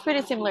say it was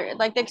pretty similar.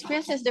 Like the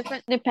experience is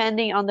different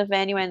depending on the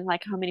venue and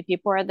like how many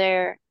people are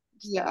there.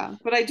 Yeah,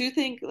 but I do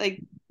think like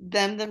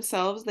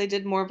themselves, they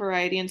did more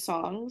variety in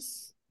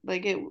songs.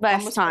 Like it Last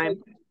almost felt time.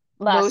 like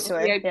Last most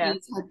tour. Yeah.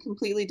 VIPs had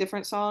completely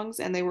different songs,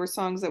 and they were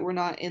songs that were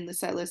not in the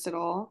set list at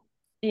all.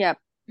 Yep.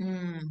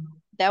 Mm.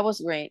 That was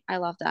great. I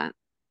love that.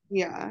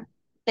 Yeah,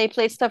 They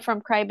played stuff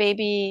from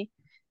Crybaby.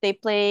 They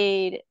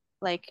played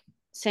like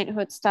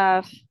Sainthood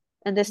stuff.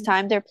 And this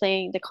time they're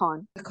playing the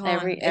con. The con.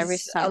 Every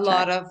It's a soundtrack.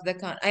 lot of the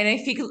con. And I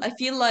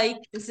feel like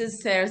this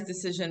is Sarah's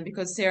decision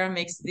because Sarah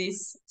makes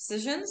these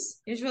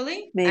decisions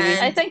usually. Maybe. And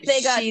I think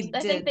they got. she I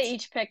think did. they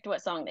each picked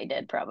what song they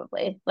did.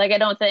 Probably. Like I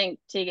don't think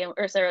Tegan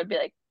or Sarah would be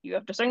like, "You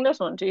have to sing this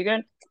one,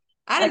 Tegan."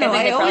 I don't Like, I know.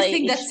 think I they always probably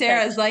think that each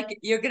Sarah picked- is like,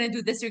 you're gonna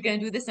do this,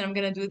 and I'm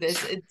gonna do this.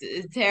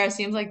 Sarah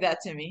seems like that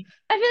to me.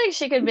 I feel like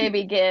she could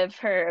maybe give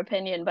her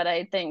opinion, but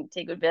I think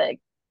Tegan would be like,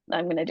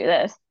 "I'm gonna do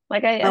this."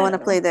 Like I want to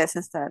don't play know. this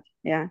instead.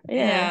 Yeah.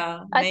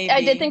 Yeah, I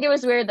did maybe. think it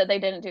was weird that they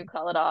didn't do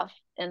Call It Off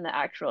in the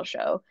actual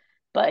show,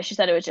 but she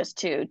said it was just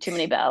too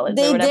many ballads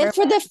or They whatever. did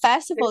for the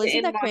festival. They did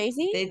Isn't in that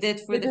crazy? They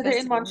did for they the did it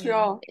in festival.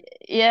 Montreal.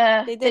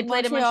 Yeah, They they did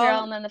played in Montreal.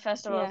 Montreal and then the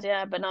festivals, Yeah.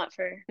 yeah, but not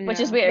for which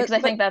is Yeah. weird But- because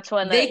I think that's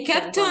one They that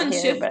kept fans wanted on to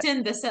hear, but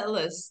shifting the set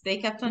list. They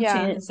kept on Yeah.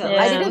 changing the set Yeah.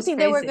 list. I It didn't was think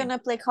they were crazy. gonna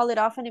play Call It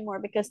Off anymore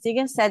because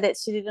Tegan said that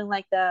she didn't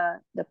like the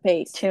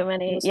pace. too It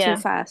many. was Yeah,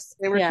 too fast.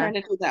 They were Yeah. trying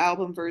to do the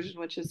album version,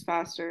 which is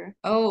faster.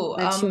 Oh,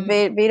 And she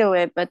vetoed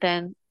it, but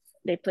then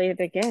they played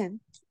it again.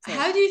 So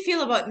how do you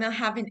feel about not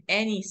having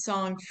any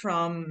song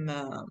from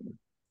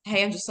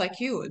Hey, I'm Just Like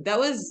You? That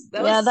was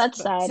Yeah,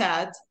 that's sad.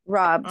 sad,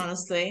 robbed.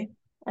 honestly.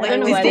 I Like, don't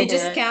know did why they they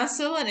just did it.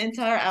 cancel an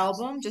entire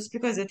album just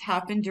because it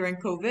happened during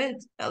COVID?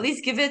 At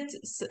least give it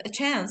a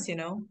chance, you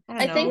know? I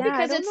I don't think know. Yeah, I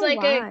because don't it's know like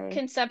why. a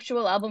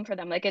conceptual album for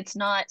them. Like it's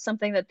not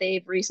something that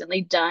they've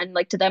recently done.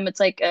 Like to them,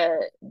 it's like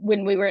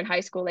when we were in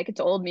high school, like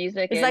it's old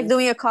music. It's and like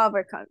doing a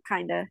cover,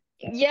 kind of.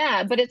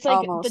 yeah, but it's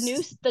like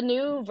Almost. the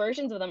new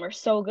versions of them are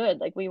so good.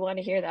 Like we want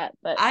to hear that.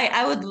 But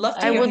I would love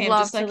to I hear would Hey, I'm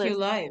love Just to Like You listen.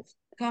 live.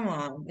 Come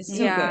on, it's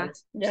so Yeah. good.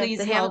 Yeah. Please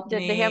The help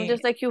the Ham me.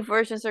 Just Like You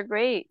versions are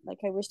great. Like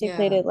I wish they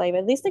played Yeah. it live.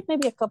 At least like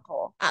maybe a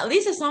couple. At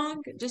least a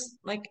song, just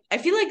like I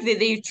feel like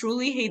they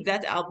truly hate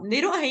that album.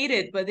 They don't hate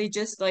it, but they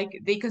just like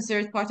they consider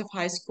it part of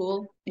high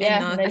school and yeah,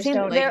 not they I just think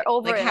don't. they're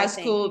over like it, high I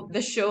think. school,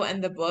 the show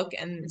and the book,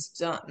 and it's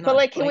But not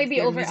like, can we like be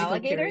their over musical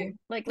Alligator? career.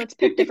 Like, let's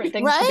pick different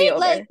things to be Right? over.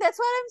 Like that's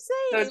what I'm So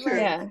saying. true.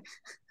 Like Yeah.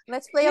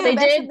 let's play Yeah. on the They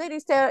Best did- of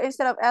It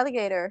instead of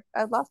Alligator.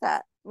 I love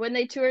that. When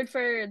they toured for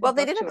the Well,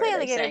 they book didn't tour, play they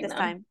Alligator sang this them,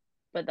 time.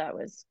 but that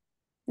was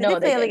Did No,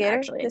 they they play didn't Alligator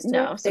actually. this tour?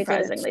 No, They didn't.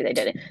 surprisingly, they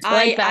didn't.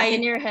 Like Back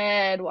in I Your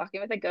Head,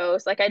 Walking with a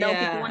Ghost. Like I know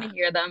people want yeah. to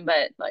hear them,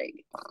 but like,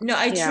 No,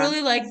 I Yeah.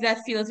 truly like that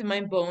Feel It in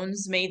My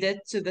Bones made it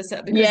to the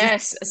set because it's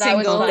yes, a that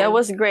was single. That fun.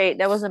 was great.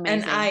 That was And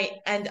amazing.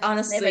 They haven't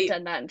honestly,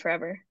 done that in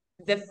forever.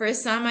 the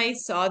first time I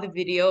saw the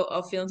video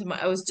of Feel It in My,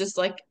 I was just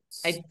like,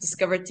 I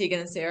discovered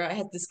Tegan and Sarah. I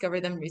had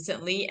discovered them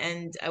recently,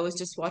 and I was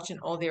just watching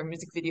all their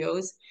music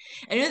videos.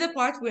 And you know the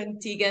part when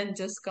Tegan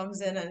just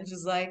comes in and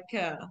she's like,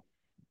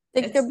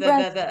 Take a it's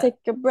breath. Take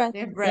a breath.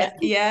 their Yeah. breath.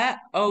 Yeah.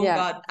 Oh Yeah.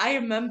 God. I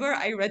remember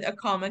I read a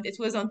comment. It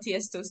was on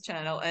Tiesto's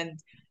channel, and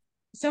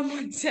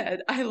someone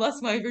said, I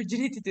lost my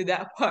virginity to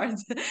that part.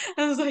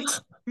 I was like,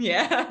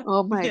 yeah,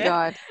 Oh my yeah.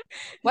 God.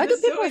 It Why do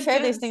was so people share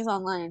these intense. things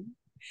online?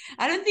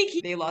 I don't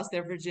think they lost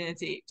their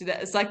virginity to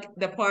that. It's like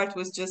the part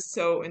was just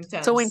so So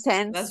intense. That's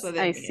intense. what they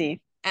I mean.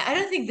 see. I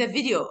don't think the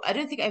video, I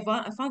don't think I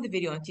found the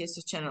video on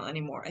Tiesto's channel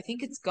anymore. I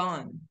think it's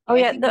gone. Oh Yeah,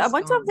 I yeah, think a it's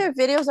bunch of gone. their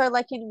videos are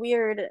like in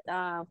weird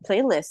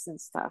playlists and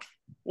stuff.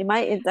 It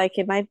might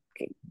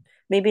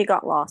maybe it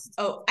got lost.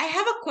 Oh, I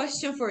have a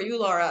question for you,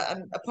 Laura,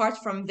 apart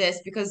from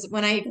this, because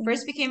when I Mhm.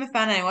 first became a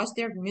fan and I watched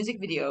their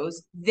music videos,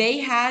 they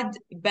had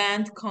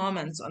banned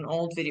comments on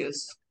old videos.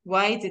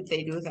 Why did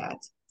they do that?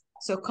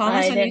 So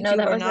comments I on didn't know YouTube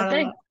that are was a not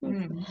allowed.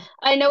 thing.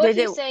 I know They if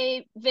you did.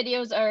 say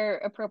videos are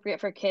appropriate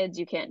for kids,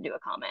 you can't do a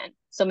comment.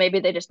 So maybe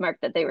they just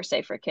marked that they were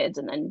safe for kids,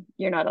 and then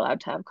you're not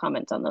allowed to have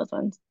comments on those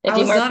ones. If I you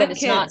was mark not that a it's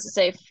kid not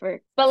safe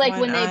for, but like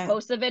when when they I,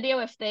 post the video,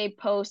 if they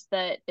post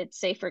that it's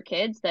safe for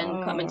kids,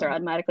 then comments are oh,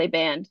 automatically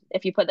banned.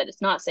 If you put that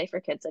it's not safe for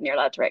kids, then you're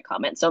allowed to write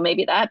comments. So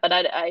maybe that, but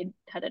I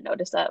hadn't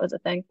noticed that was a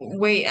thing.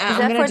 wait, Is I'm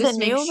that gonna for the just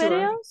make new sure.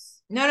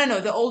 videos? No,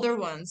 the older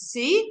ones.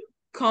 See?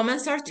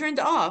 Comments are turned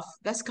off.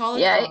 Let's call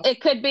it Yeah, off.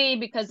 it could be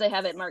because they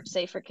have it marked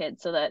safe for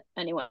kids so that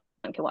anyone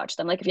can watch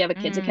them. Like if you have a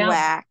kids Mm, account,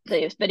 Whack.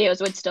 the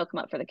videos would still come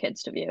up for the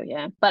kids to view.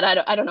 Yeah, but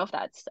I don't know if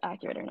that's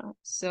accurate or not.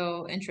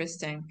 so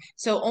interesting.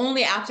 So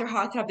only after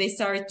Hot Tub they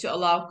started to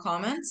allow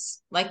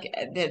comments, like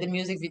the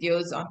music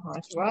videos on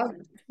Hot Tub.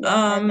 Yeah,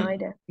 I had no Um,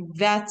 idea.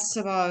 that's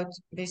about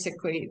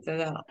basically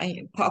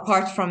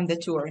apart from the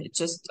tour. It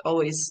just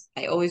always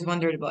I always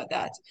wondered about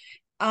that.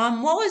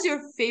 What was your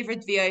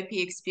favorite VIP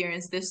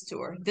experience this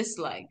tour, this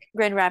leg?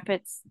 Grand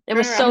Rapids. It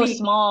was I so mean,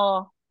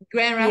 small.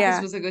 Grand Rapids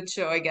Yeah. was a good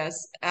show, I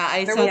guess.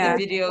 I There saw was the Yeah.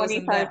 like videos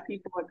and 25 that.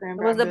 people at Grand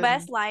It was the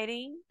Rapids. best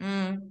lighting.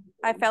 Mm,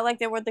 I felt like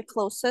they were the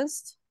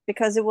closest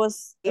because it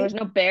was There was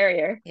no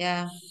barrier.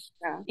 yeah.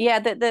 Yeah. yeah,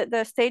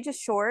 the stage is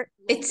short,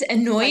 It's like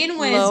annoying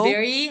when it's low.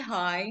 very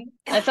high.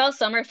 I felt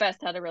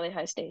Summerfest had a really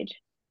high stage.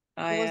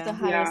 Oh It was the yeah.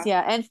 highest,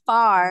 Yeah. yeah, and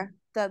far.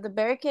 The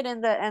barricade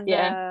and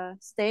Yeah. the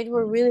stage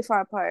were really far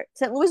apart.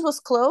 St. Louis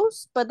was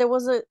close, but there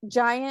was a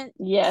giant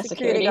Yeah,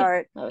 security security.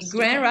 guard. That was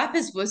Grand stupid.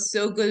 Rapids was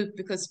so good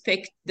because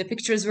the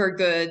pictures were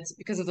good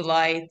because of the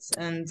lights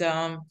and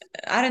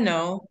I don't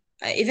know.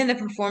 Even the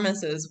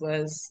performances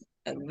was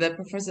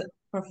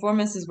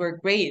performances were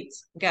great,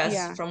 I guess,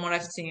 Yeah. from what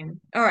I've seen.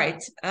 All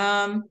right.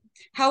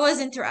 How was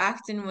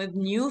interacting with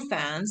new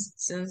fans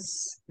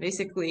since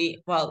basically,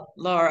 well,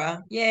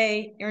 Laura,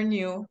 yay, you're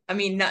new. I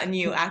mean, not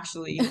new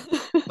actually,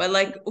 but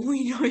like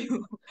we know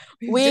you.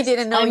 We've We didn't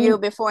just know you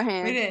we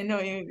beforehand. didn't know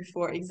you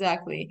before,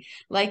 exactly.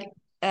 Like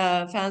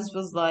fans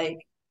was like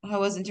I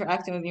was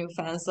interacting with new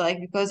fans like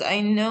because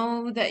I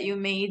know that you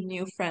made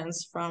new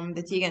friends from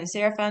the Tegan and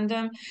Sarah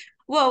fandom.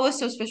 What was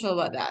so special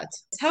about that?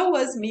 How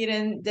was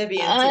meeting Debbie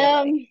and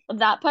TLA?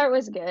 That part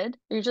was good.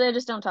 Usually I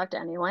just don't talk to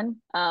anyone.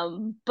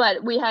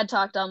 But we had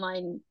talked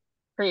online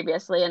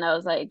previously and I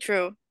was like,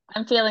 True.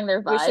 I'm feeling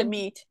their We should vibe.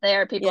 meet. They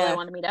are people I Yeah.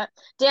 want to meet up.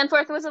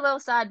 Danforth was a little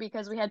sad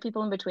because we had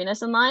people in between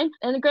us in line.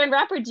 And the Grand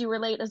Rapids, you were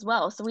late as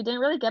well. So we didn't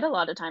really get a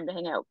lot of time to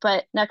hang out.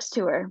 But next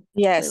tour,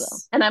 we will.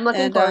 Yes. And I'm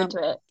looking And forward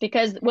to it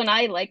because when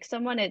I like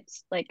someone,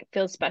 it's like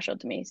feels special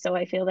to me. So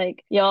I feel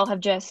like y'all have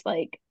just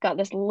like got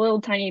this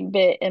little tiny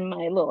bit in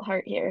my little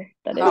heart here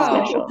that is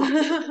special.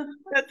 Oh,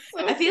 That's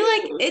so I feel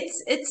like cute.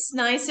 it's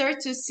nicer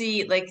to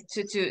see like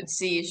to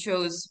see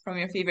shows from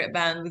your favorite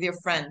band with your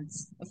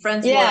friends who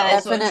are Yeah,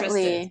 also interested,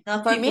 definitely.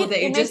 not For me, people that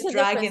it you're makes just a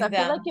difference. dragging I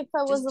feel like them if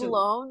I was just to.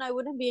 alone, I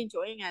wouldn't be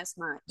enjoying as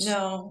much.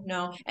 No.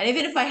 And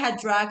even if I had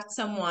dragged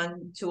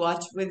someone to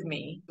watch with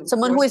me,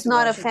 Someone who forced is to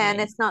not a watch with fan,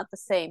 me, it's not the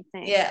same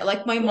thing. yeah,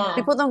 like my yeah.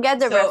 People mom. don't get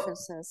the So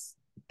references.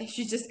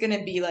 she's just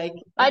gonna be like,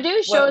 I do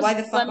why shows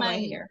the by fuck am I my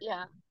here?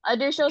 yeah. I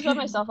do shows by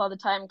myself all the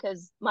time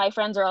because my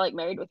friends are all like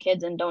married with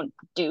kids and don't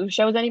do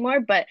shows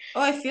anymore. But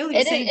Oh, I feel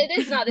the same. it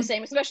is not the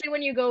same, especially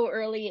when you go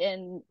early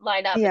and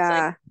line up. It's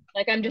Yeah.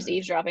 like I'm just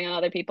eavesdropping on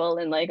other people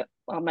and like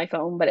on my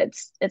phone, but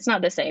it's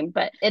not the same.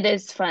 But it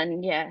is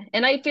fun, yeah.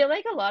 And I feel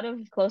like a lot of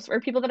close or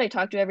people that I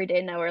talk to every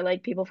day now are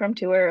like people from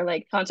tour or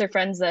like concert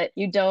friends that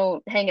you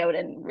don't hang out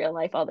in real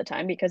life all the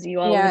time because you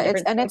all live Yeah, in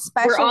different it's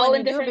we're special all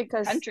when in you do different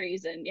because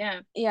countries and yeah.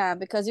 yeah,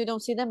 because you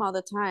don't see them all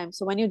the time.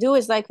 So when you do,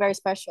 it's like very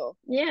special.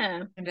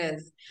 Yeah. It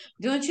is.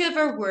 Don't you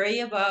ever worry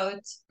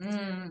about,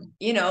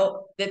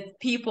 the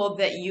people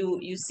that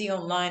you see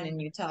online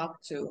and you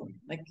talk to,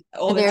 like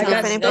all And the they're I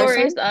got different time in that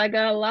stories. person. I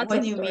got lots when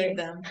of you meet stories.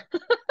 them,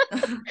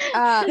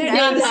 Uh, they're They're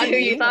not not the not same who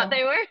you definitely. thought people.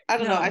 they were. I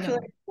don't know. No, I feel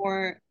no. like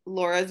more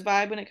Laura's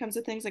vibe when it comes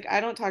to things. Like I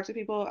don't talk to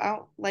people. I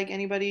don't like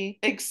anybody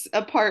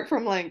apart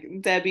from like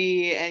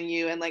Debbie and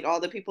you and like all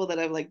the people that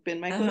I've like been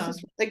my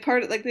closest. Like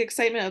part of like the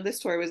excitement of this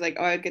tour was like,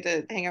 oh, I'd get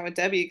to hang out with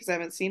Debbie because I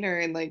haven't seen her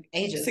in like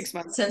Ages. 6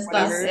 months, Since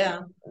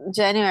whatever.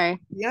 January.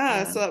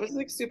 Yeah, so that was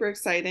like super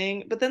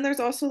exciting. But then there's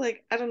also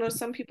like, I don't know,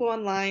 some people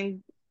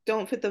online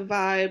don't fit the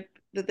vibe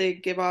that they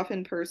give off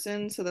in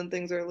person, so then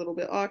things are a little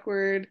bit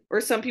awkward. Or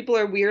some people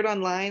are weird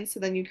online, so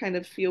then you kind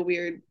of feel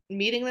weird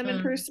meeting them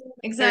in person.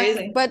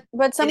 Exactly.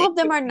 But some of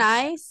them are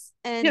nice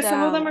and yeah,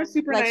 some of them are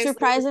super like nice.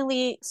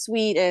 surprisingly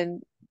sweet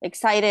and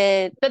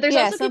excited. But there's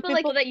Yeah, also some people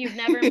like that you've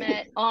never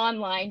met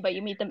online, but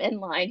you meet them in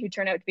line who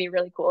turn out to be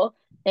really cool.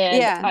 And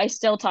Yeah. I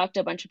still talk to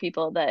a bunch of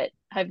people that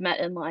I've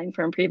met in line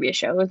from previous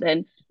shows,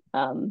 and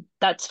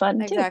that's fun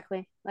too.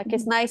 Exactly. Like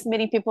it's nice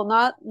meeting people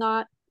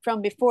not from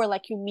before,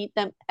 like you meet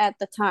them at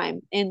the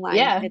time in line.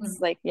 Yeah. It's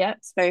like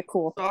it's very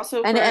cool.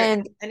 Also, and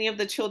for any of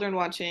the children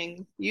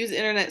watching, use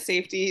internet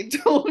safety.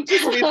 Don't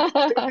just meet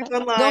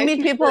online. don't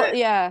meet people.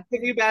 Yeah.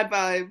 Give you bad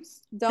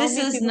vibes. Don't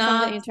meet people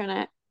from the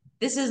internet.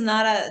 This is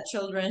not a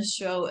children's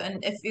show,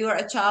 and if you're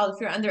a child,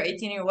 if you're under 18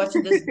 and you're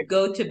watching this,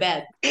 go to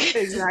bed.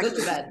 Exactly. Just go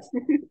to bed.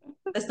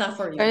 That's not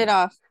for you. Turn it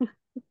off.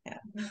 Yeah.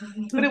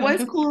 But it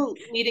was cool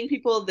meeting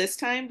people this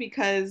time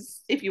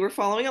because if you were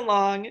following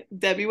along,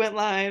 Debbie went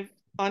live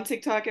on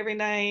TikTok every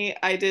night.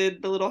 I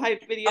did the little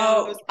hype videos.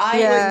 Oh,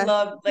 I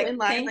love, like,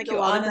 line, thank a you,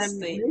 lot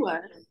honestly. of them knew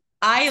us.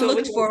 I So it looked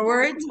was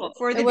forward cool.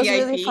 for the It was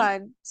VIP. really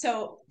fun.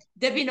 So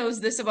Debbie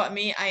knows this about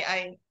me.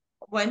 I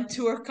when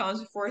tour comes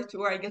before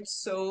tour, I get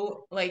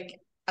so like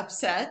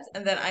upset,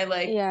 and then I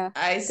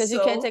because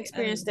you can't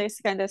experience this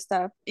kind of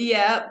stuff.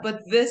 Yeah,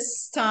 but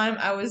this time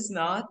I was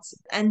not.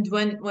 And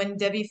when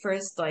Debbie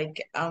first like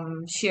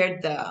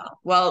shared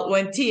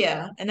when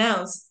Tia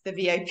announced the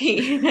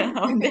VIP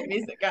on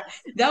Debbie's account,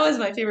 that was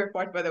my favorite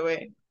part, by the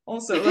way.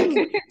 Also,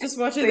 like just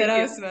watching the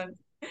announcement.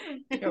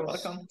 You're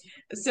welcome.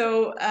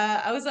 So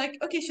I was like,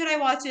 okay, should I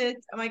watch it?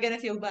 Am I gonna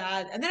feel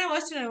bad? And then I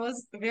watched it and I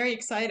was very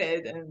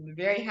excited and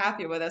very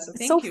happy with that. So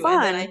thank you.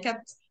 Fun. And then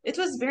it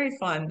was very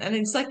fun. And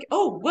it's like,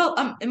 oh, well,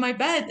 I'm in my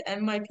bed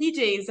and my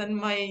PJs and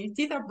my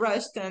teeth are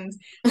brushed and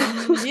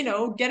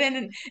getting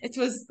in. It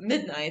was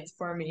midnight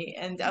for me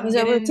and I'm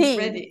getting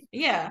ready.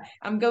 Yeah,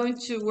 I'm going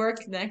to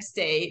work next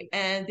day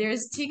and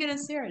there's Tegan and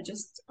Sarah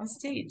just on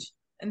stage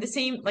and the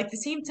same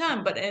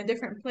time, but in a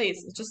different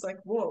place. It's just like,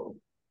 whoa.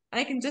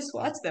 I can just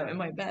watch them in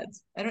my bed.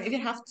 I don't even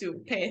have to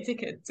pay a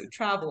ticket to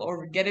travel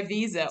or get a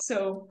visa.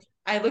 So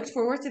I looked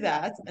forward to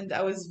that, and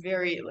I was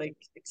very like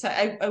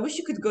excited. I wish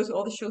you could go to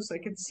all the shows so I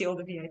could see all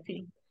the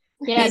VIP.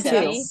 Yeah,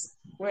 Debbie.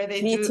 Where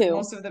they do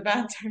most of the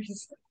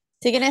banters.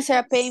 Tegan and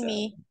Sarah, pay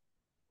me.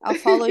 I'll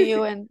follow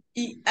you and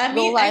I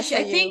mean, actually,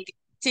 I think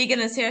Tegan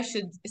and Sarah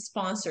should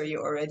sponsor you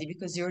already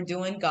because you're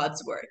doing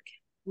God's work.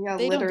 Yeah,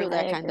 they don't do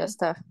that kind of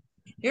stuff.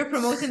 You're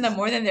promoting them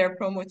more than their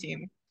promo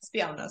team. Let's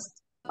be honest.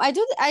 I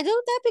do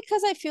that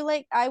because I feel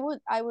like I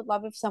would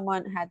love if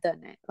someone had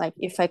done it. Like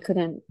if I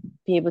couldn't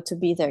be able to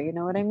be there, you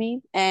know what I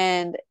mean?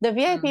 And the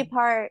VIP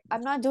part,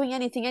 I'm not doing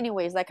anything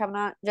anyways. Like I'm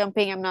not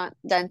jumping, I'm not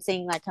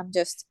dancing, like I'm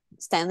just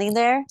standing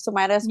there. So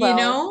might as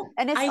well.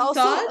 And it's also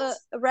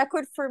a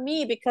record for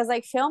me because I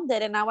filmed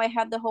it and now I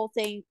have the whole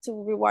thing to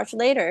rewatch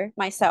later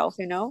myself,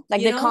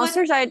 Like the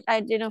concerts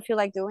I didn't feel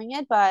like doing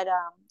it, but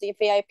the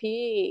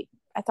VIP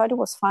I thought it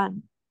was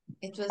fun.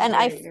 It was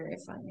very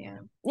fun, yeah.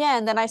 Yeah,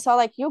 and then I saw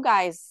like you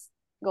guys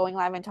going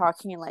live and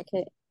talking and like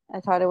I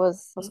thought it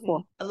was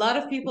cool. A lot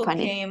of people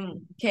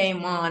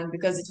came on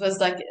because it was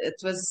like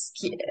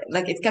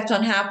it kept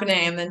on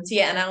happening and then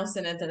Tia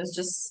announcing it and it's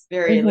just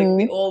very like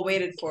we all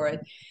waited for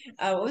it.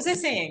 What was I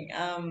saying?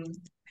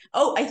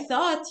 Oh, I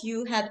thought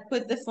you had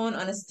put the phone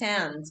on a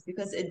stand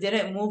because it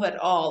didn't move at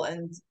all,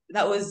 and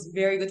that was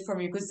very good for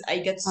me because I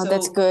get so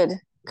that's good.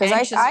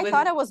 Because I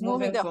thought I was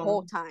moving the phone.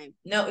 whole time.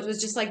 No, it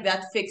was just like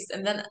that fixed.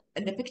 And then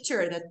in the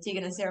picture that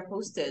Tegan and Sarah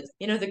posted,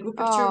 the group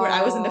picture where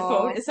I was in the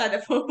phone, inside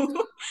the phone.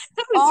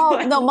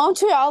 No,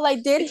 Montreal, I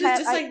did have,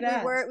 just like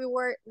that. We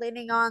were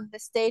leaning on the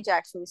stage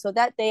actually. So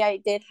that day I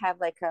did have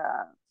like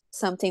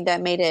something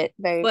that made it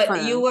very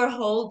firm. You were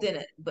holding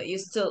it, but you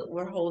still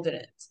were holding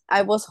it.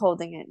 I was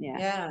holding it, yeah.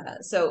 Yeah,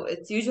 so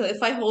it's usually,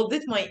 if I hold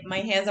it, my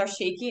hands are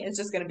shaky. It's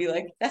just going to be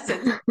like, that's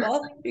it.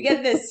 Well, you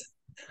get this.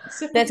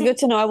 So, that's good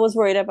to know. I was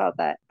worried about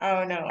that.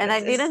 Oh no. And I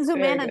didn't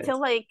zoom in until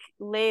like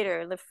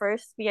later. The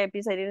first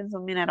VIPs I didn't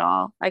zoom in at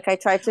all. Like I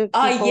tried to keep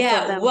both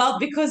of them. Well,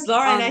 because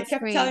Laura and I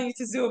kept telling you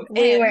to zoom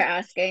in. We were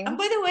asking. And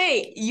by the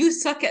way, you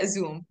suck at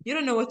Zoom. You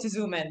don't know what to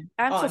zoom in.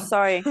 I'm so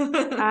sorry.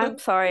 I'm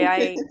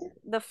sorry.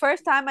 The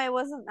first time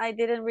I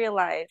didn't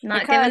realize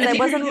because I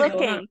wasn't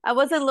looking. I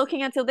wasn't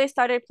looking until they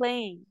started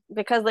playing.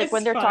 Because like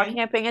when they're talking,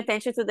 I'm paying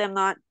attention to them,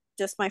 not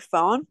just my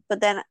phone. But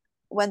then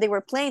when they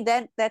were playing,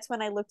 that's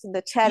when I looked in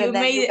the chat and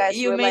then you guys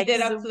were like,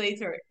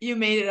 You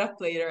made it up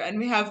later, and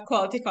we have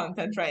quality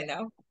content right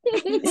now.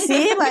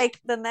 See, like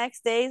the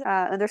next day,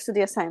 understood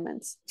the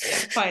assignments. Yeah,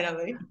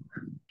 finally.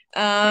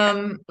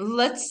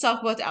 Let's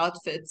talk about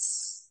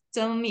outfits.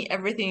 Tell me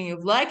everything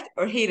you've liked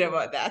or hated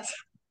about that.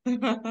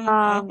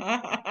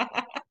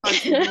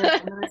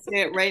 I'm gonna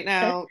say it right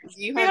now.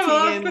 We Yeehaw have a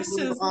lot of Tegan, move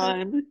questions.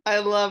 on. I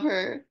love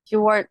her.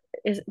 You wore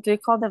do you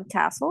call them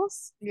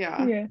tassels?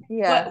 Yeah. Yeah.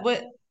 Yeah.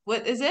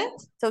 What is it?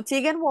 So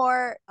Tegan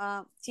wore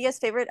Tia's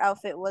favorite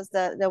outfit was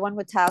the one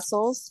with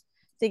tassels.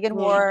 Tegan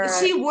Love wore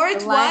that. She wore the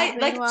it lime white,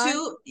 green like one.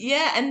 two,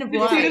 yeah, and the The two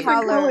Different black.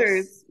 different colors.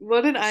 colors.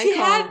 What an She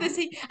had the icon.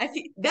 same. I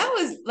think that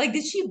was like,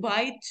 did she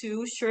buy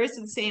two shirts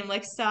in the same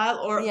like style,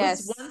 or was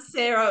Yes. one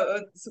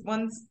Sarah,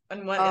 one's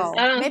and one is? Oh,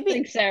 I don't maybe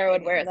think Sarah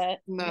would wear that.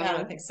 No, I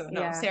don't No. think so.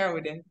 No, yeah. Sarah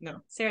wouldn't. No,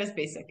 Sarah's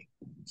basic.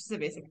 She's a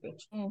basic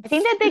bitch. I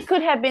think that they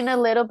could have been a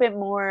little bit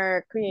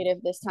more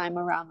creative this time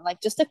around.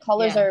 Like just the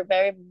colors Yeah. are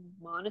very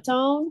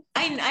monotone.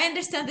 I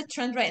understand the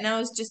trend right now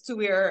is just to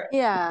wear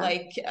Yeah.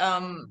 like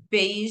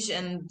beige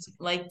and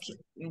like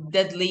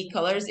deadly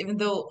colors, even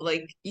though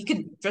like you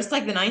could dress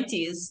like the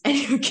 90s and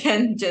you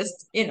can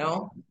just,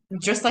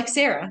 dress like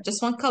Sarah,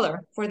 just one color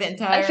for the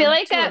entire tour.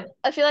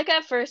 I feel like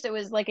at first it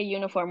was like a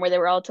uniform where they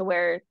were all to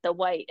wear the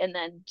white, and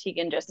then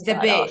Tegan just The got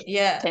off beige,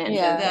 yeah, tangent.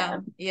 Yeah.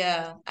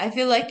 yeah. I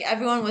feel like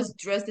everyone was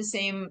dressed the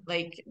same,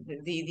 like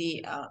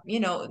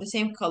the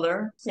same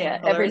color, same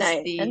Every colors,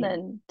 night, and the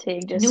then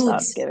Tig just stopped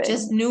nudes, giving.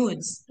 just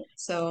nudes.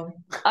 So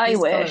I these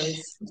wish.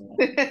 colors.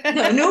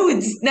 No,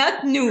 nudes,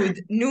 not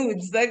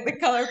nudes, like the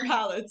color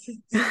palettes.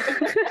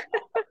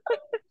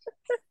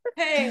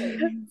 Hey,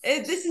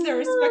 this is a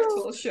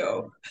respectful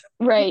show.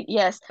 Right,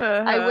 yes.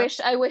 Uh-huh.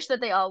 I wish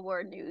that they all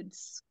wore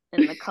nudes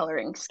in the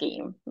coloring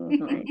scheme.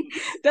 Mhm.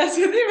 That's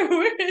what they were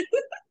wearing.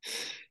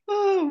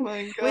 Oh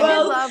my We god. did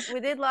Well, love we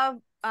did love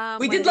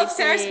We when did they love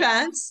Sarah's played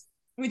pants.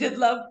 We did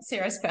love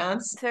Sarah's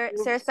pants.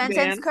 Sarah's pants and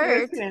Bands,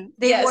 skirts. bands.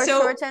 They Yeah, wore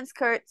so shorts and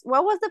skirts.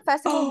 What was the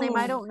festival's name?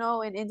 I oh, don't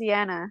know in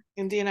Indiana.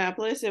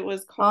 Indianapolis, it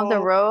was On the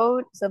called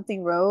road,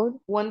 something road,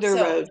 Wonder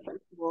so Road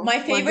Festival. my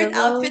Wonder favorite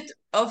Road. outfit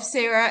of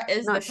Sarah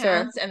is the Not sure.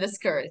 pants and the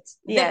skirt.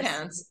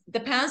 Yes. The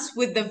pants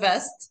with the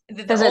vest,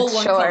 Because all it's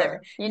one short.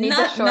 color. You need the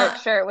Not short not.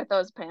 shirt with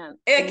those pants.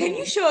 Can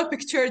you show a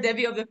picture,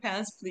 Debbie, of the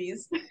pants,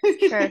 please?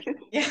 Sure.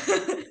 Yeah.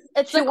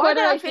 It's She the wore that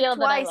quarter I outfit feel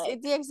that I twice. like.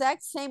 It's the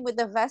exact same with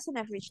the vest and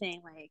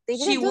everything. Like they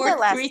She didn't do wore that it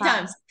last three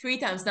time.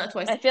 times, not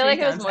twice. I feel Three like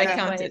it was times. more I than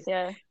counted. twice,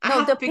 yeah. I No,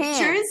 have the pictures.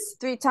 pants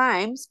 3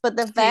 times, but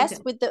the Three vest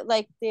times. with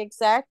the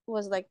exact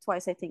was like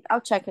twice, I think.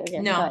 I'll check it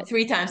again. No, But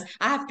 3 times.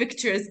 I have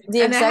pictures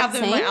the and I have exact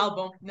them in my same?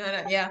 album. No,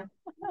 yeah.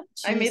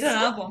 I made an Jeez.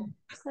 album.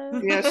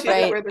 Yeah, she did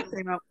Right. wear the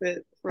same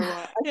outfit for a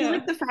while. I feel Yeah.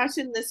 like the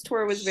fashion this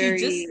tour was She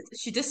very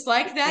just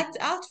liked that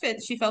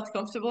outfit. She felt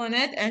comfortable in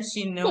it and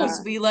she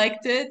knows we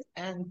liked it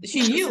and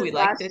she knew we versus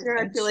liked last it year.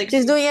 I and feel like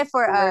She's she doing it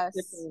for wore us.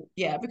 different.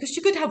 yeah, because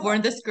she could have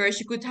worn the skirt,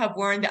 she could have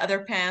worn the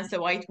other pants, the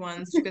white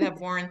ones, she could have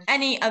worn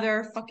any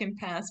other fucking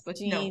pants, but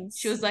no. Jeans.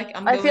 She was like,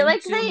 I'm I feel going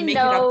like to they make it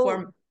up know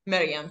for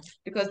Miriam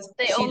because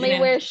they she only didn't.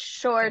 wear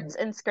shorts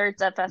and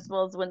skirts at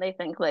festivals when they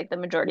think like the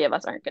majority of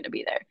us aren't going to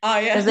be there. Oh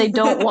yeah. Because they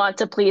don't want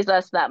to please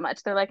us that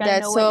much. They're like, I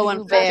That's know so what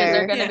you bitches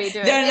unfair. are going to Yeah, be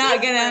doing. they're It not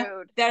is gonna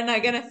rude. they're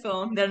not gonna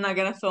film. They're not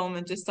gonna film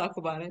and just talk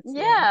about it.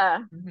 Yeah.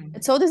 Mhm.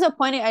 It's so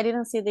disappointing I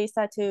didn't see these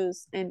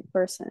tattoos in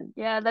person.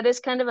 Yeah, that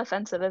is kind of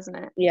offensive, isn't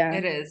it? Yeah.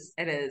 It is.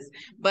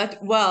 But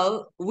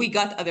well, we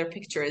got other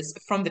pictures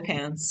from the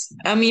pants.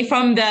 I mean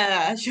from the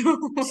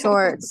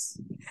Shorts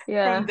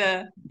Yeah. from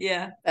the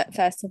yeah. at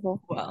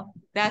festival. Well,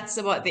 that's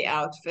about the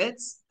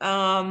outfits.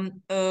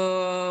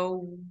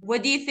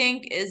 What do you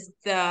think is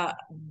the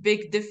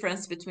big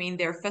difference between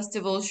their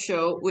festival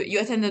show? You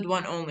attended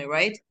one only,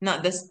 right?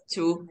 Not this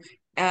two.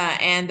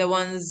 And the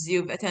ones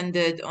you've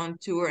attended on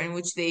tour in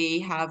which they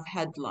have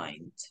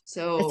headlined.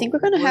 I think So we're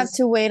gonna have was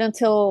to wait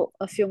until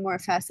a few more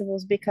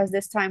festivals because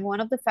this time one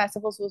of the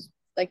festivals was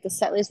like the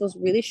set list was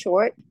really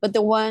short, but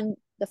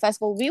the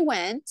festival we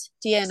went,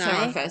 Tia and I,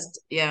 Summerfest,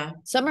 yeah.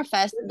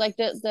 Summerfest, like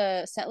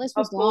the set list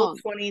A was full long.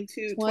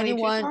 22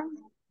 21 songs?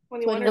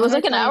 21 It or was 21 or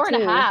like an hour and a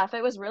 22. half.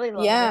 It was really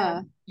long.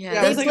 Yeah. Yeah, Yeah, that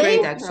it They was was like a great played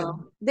full actually.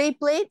 show. they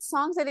played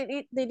songs that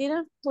they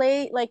didn't play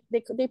like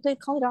they played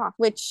Call It Off,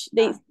 which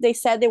they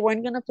said they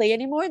weren't gonna play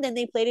anymore. Then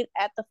they played it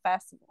at the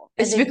festival,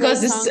 and It's they played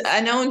because it's songs.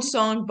 a known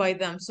song by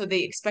them, so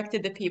they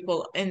expected the people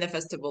in the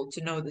festival to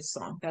know this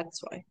song.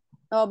 That's why.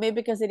 Oh, maybe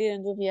because they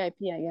didn't do VIP,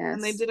 I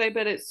And they guess. did I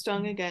Bet It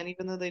Stung again,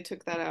 even though they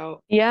took that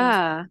out.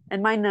 Yeah,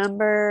 and my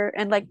number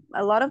and like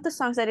a lot of the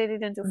songs that they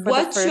didn't do for the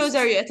What shows first.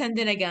 are you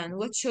attending again?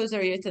 What shows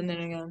are you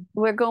attending again?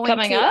 We're going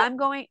Coming to. up? I'm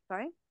going.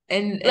 Sorry.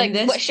 In Like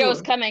this what shows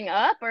tour? coming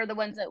up or the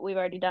ones that we've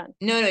already done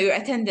No, you're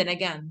attending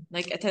again.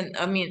 Like attend.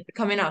 I mean,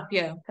 coming up.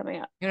 Yeah, coming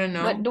up? you don't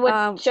know.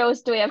 What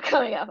shows do we have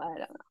coming up? I don't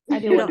know. I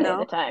do You one don't day at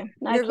know. a time.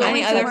 I You're can't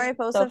Any going to other?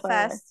 expect so Mariposa far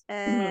away. Fest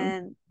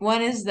and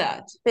When is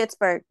that?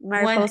 Pittsburgh.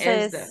 When Mariposa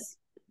is that? is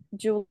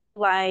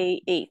July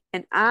 8th.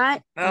 And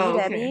me, Oh, okay.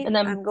 Debbie, And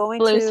then I'm going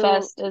Blues to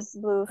Fest is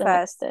Blue the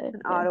next Fest day. in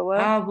Yeah. Ottawa,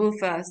 Ah, Blue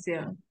Fest.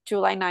 Yeah.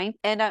 July 9th.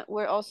 And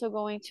we're also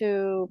going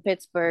to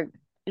Pittsburgh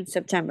in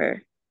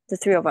September, the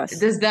three of us.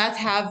 Does that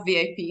have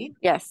VIP?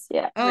 Yes.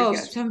 Yeah. Oh,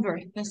 Yes. September.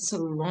 That's a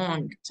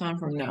long time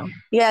from now.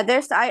 Yeah,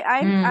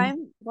 I'm Mm. I'm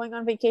going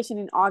on vacation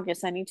in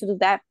August. I need to do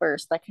that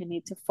first. Like I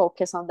need to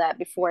focus on that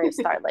before I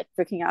start like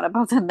freaking out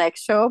about the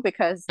next show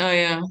because Oh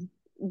yeah.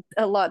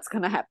 a lot's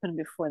gonna happen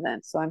before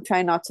then. So I'm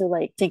trying not to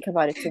like think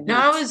about it too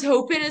Now I much. was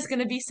hoping it's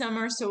gonna be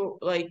summer, so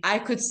like I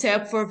could stay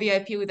up for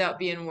VIP without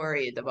being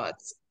worried about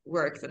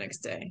work the next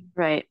day.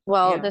 Right.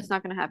 Well, Yeah. that's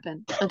not gonna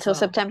happen until Well,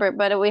 September.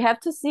 But we have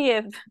to see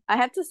if I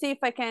have to see if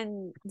I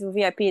can do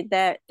VIP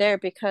there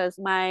because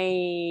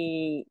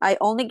I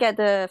only get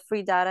the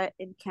free data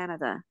in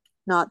Canada,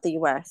 not the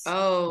US.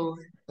 oh,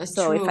 that's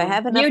So if I true.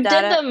 have enough You did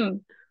data,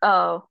 them.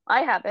 Oh,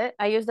 I have it.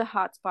 I use the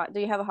hotspot. Do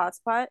you have a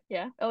hotspot?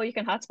 Yeah. Oh, you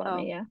can hotspot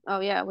me. Oh, Yeah. oh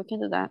yeah, we can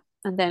do that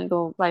and then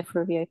go live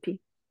for VIP.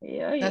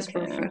 Yeah, you That's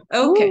can. perfect.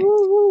 Woo, Okay,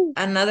 woo, woo.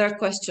 another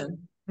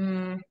question.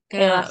 Okay,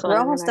 Gonna last We're one,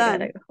 and then almost I gotta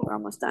done. go. We're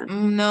almost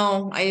done.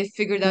 No, I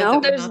figured out that No?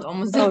 we're There's not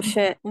almost Oh done.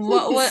 shit.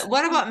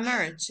 What about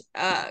merch?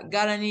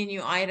 Got any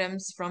new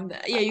items from the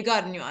yeah, you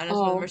got new items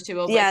from the Oh, merch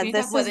table, but yeah, can you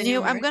talk this about is the new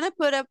new. merch?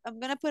 I'm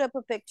gonna put up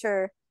a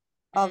picture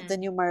of the Mm.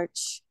 new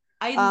merch.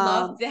 I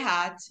love Um, the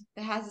hat.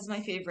 The hat is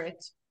my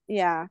favorite.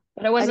 yeah.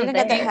 but I I wasn't didn't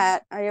get the Do you there.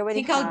 hat. I already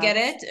think I'll have get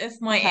it if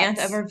my aunt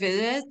hats. ever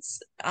visits?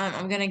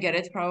 I'm gonna get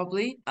it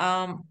probably.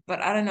 But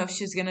I don't know if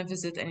she's gonna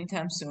visit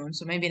anytime soon,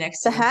 so maybe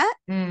next The year. hat?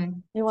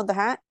 Mm. You want the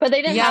hat? But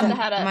they didn't Yeah, have the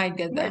Okay. hat at might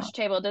get that. merch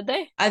table, did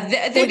they? They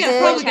They're gonna did.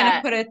 probably Which gonna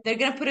hat? put it. They're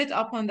gonna put it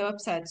up on the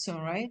website soon,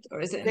 right?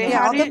 Or is it in the They Yeah,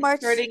 had all the website? it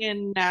merch. starting in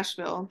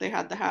Nashville. They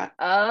had the hat.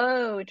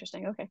 Oh,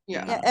 interesting. Okay.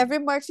 Yeah. Yeah, Mm. every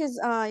merch is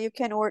you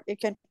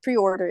can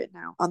pre-order it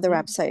now on the Mm.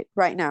 website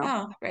right now.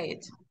 Oh,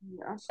 great.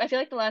 Yeah. I feel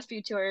like the last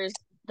few tours,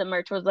 the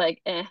merch was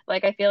like, eh.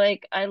 Like I feel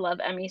like I love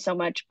Emmy so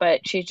much,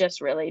 but she's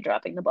just really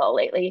dropping the ball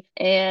lately.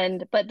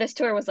 But this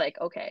tour was like,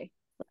 okay.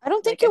 Like I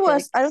don't there think it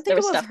was was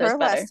stuff that was her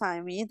last better.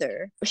 time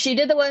either. She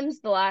did the ones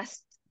the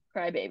last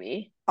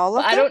Crybaby. All But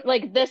of I them? don't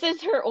like this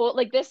is her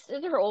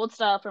old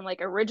style from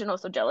like original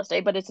So Jealous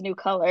Day, but it's a new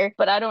color.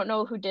 But I don't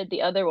know who did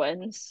the other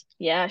ones.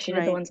 Yeah, she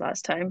did the Right. ones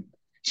last time.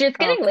 She's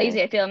getting lazy,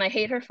 Okay. I feel, and I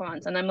hate her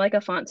fonts, and I'm like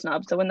a font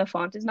snob. So when the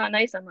font is not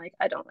nice, I'm like,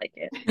 I don't like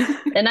it.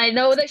 And I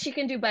know that she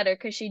can do better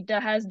because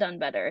has done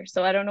better.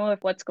 So I don't know if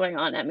what's going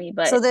on at me,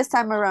 So but this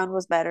time around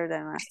was better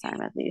than last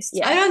time at least. I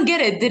yeah. don't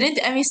get it. Didn't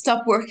Emmy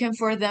stop working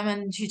for them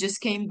and she just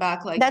came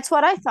back like That's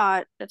what I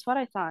thought. That's what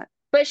I thought.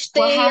 But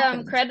what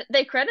happened?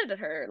 they credited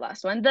her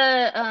last one.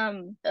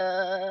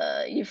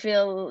 The you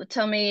feel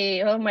tell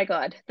me, oh my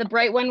God, the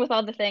bright one with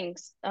all the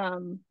things.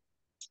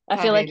 I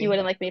Cry feel like you baby.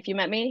 wouldn't like me if you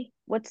met me.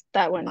 What's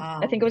that one?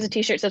 I think it was a Um,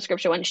 t-shirt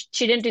subscription one.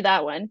 She didn't do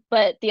that one,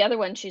 but the other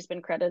one she's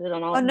been credited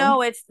on all Oh of them.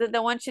 no, it's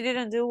the one she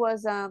didn't do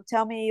was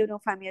tell me you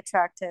don't find me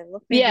attractive.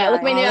 Look me in the Yeah,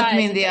 look me in eye. the look me eyes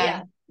in and the say,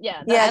 eye.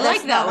 yeah, Yeah, I that's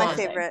like not that my one one.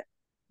 thing. favorite.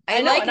 I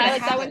I know, like and it. I I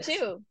like that have one it.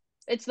 too.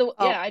 It's the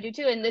Oh, I do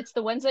too, and it's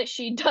the ones that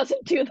she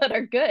doesn't do that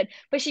are good.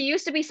 But she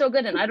used to be so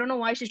good, and I don't know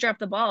why she's dropped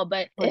the ball.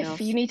 But who if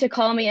you knows? need to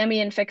call me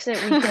Emmy and fix it,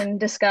 we can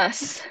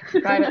discuss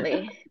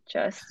privately.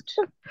 Just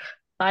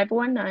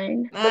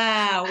 519.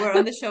 We're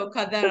on the show.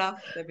 Cut that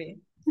off, Debbie.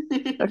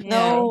 Yeah.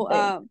 No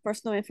Okay.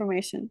 personal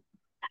information.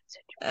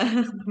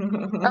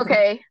 All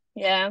Okay.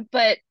 Yeah,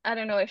 but I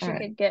don't know if she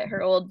right. could get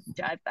her old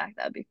jive back.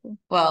 That'd be cool.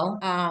 Well,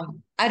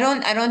 I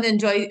don't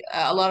enjoy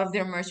a lot of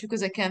their merch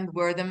because I can't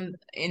wear them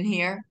in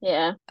here.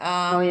 Yeah.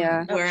 Oh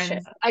yeah. Oh Wearing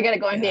shit. I gotta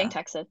go. I'm being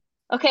yeah. texted.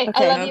 Okay. I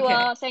Okay. love you Okay.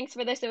 all. Thanks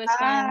for this. It was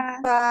fun. Bye.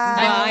 Bye.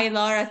 Bye,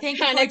 Laura. Thank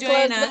you Trying for to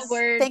joining close the us.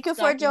 Word Thank you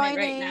for document right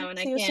joining. now, and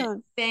I See you can't.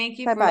 soon. Thank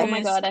you Bye for Oh bye. joining my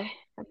us. God, I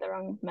have the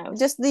wrong mouse.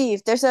 Just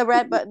leave. There's a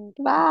red button.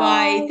 Bye.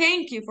 Bye.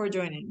 Thank you for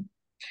joining.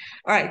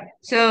 All right.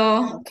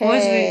 So what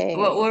Okay.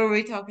 were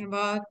we talking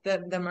about?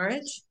 The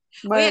merch?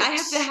 Oh yeah, I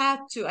have the Merch. hat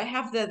too. I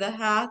have the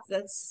hat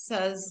that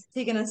says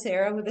Tegan and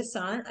Sarah with the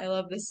sun. I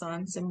love the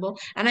sun symbol.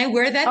 And I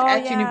wear that Oh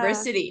at yeah.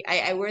 university.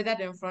 I wear that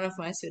in front of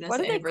my students What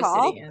do at they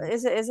call?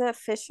 university. And Is it a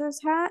fisher's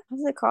hat? How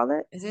do they call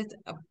it? is it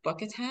a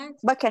bucket hat?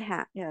 Bucket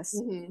hat. Yes.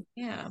 Mhm.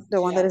 Yeah.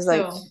 The one that Yeah. is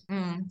like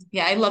So,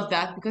 yeah, I love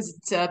that because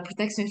it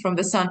protects me from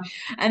the sun.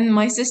 And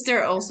my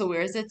sister also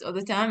wears it all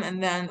the time.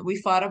 And then we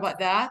thought about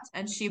that,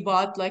 and she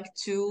bought like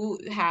two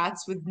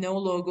hats with no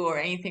logo or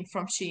anything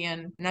from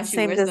Shein. Now she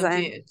same wears them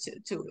design.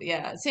 to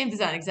yeah, same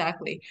design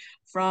exactly.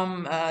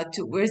 From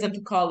to wears them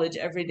to college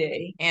every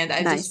day, and I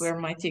just Nice. wear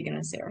my Tegan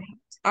and Sarah hat.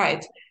 All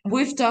right,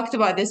 we've talked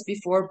about this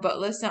before, but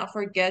let's not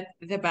forget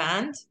the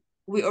band.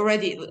 We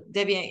already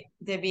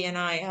Debbie and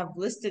I have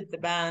listed the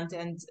band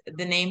and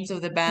the names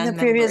of the In the band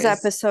previous members.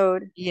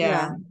 episode. Yeah,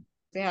 Yeah.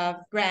 we have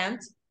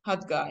Grant,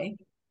 hot guy,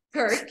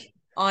 Kirk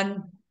on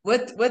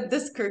what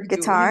does Kirk do? He's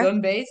Guitar.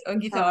 on bass, on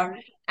guitar.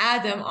 Guitar.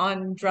 Adam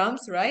on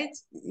drums, right?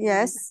 Mhm.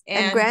 Yes.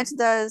 And And Grant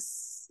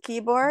does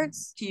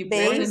keyboards,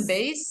 keyboard and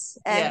bass, bass,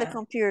 and the yeah,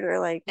 computer.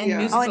 Like, and Yeah.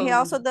 oh, and he musical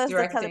also does the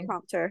directing.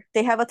 teleprompter.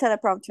 They have a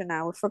teleprompter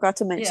now. We forgot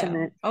to mention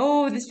Yeah. it.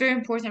 Oh, that's very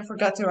important. I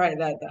forgot to write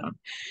that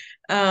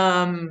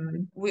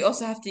down. We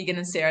also have Tegan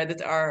and Sarah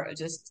that are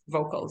just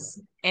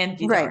vocals and Right.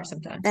 guitar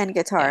sometimes. And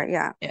guitar,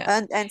 yeah.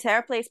 Yeah. And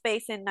Tara plays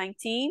bass in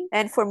 19.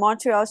 And for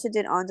Montreal, she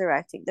did on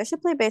directing. Does she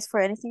play bass for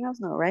anything else?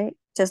 No, right?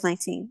 Just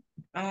 19.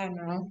 I don't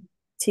know. I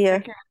Tia,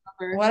 can't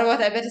remember. What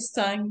about I Bet It's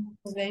Time?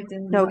 They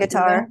did no not do that.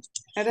 guitar.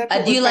 I'd have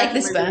to Do you look like back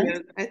in this my band?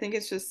 videos. I think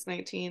it's just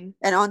 19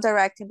 And on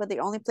directing, but they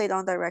only played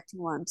on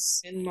directing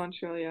once. in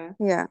Montreal. Yeah.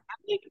 Yeah. I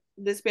think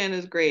this band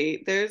is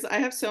great. I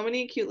have so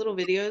many cute little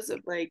videos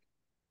of like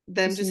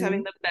them just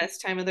having Mhm. the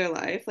best time of their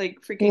life. Like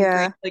freaking Drake,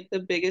 Yeah. like the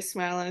biggest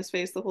smile on his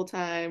face the whole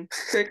time.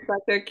 Kirk's back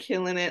there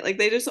killing it. Like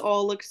they just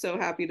all look so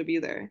happy to be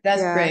there.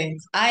 That's Yeah. great.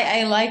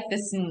 I like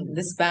this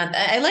band.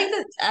 I like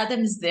that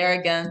Adam's there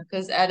again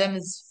because Adam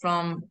is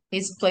from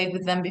he's played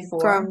with them before.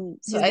 From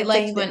So he's I been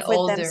liked playing when with them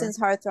older since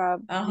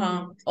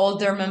Heartthrob.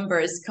 older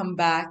members come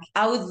back.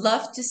 I would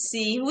love to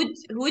see who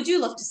would you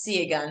love to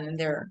see again in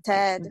their like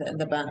Ted. in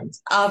the band?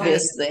 Ted,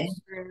 Obviously.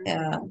 for sure.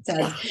 Yeah,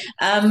 Ted.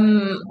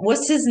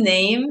 What's his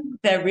name?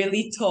 That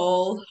really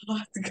tall,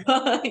 hot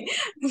guy,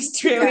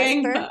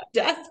 Australian Jasper. guy,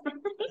 Jasper.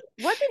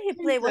 What did he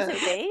play? Was it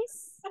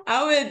bass?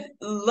 I would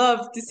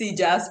love to see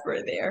Jasper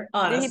there, Did he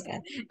honestly.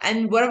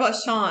 And what about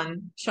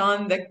Sean?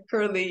 Sean, the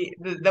curly,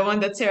 the one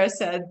that Sarah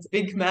said,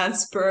 big man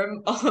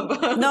sperm. All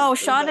about. No, Was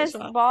Sean that is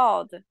Sean?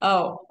 bald.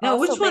 Oh, no,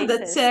 Also which one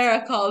that bassist.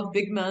 Sarah called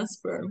big man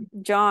sperm?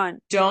 John.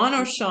 John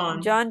or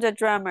Sean? John the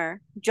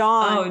drummer. Oh,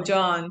 John.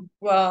 John.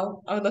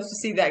 Well, I would love to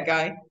see that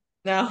guy.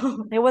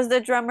 No, He was the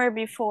drummer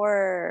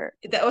before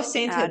that was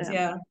Sainted. Adam.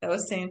 Yeah, that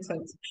was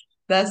Sainted.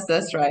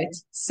 That's right.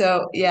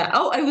 So yeah.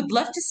 Oh, I would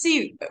love to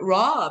see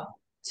Rob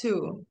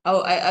too. Oh,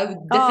 I would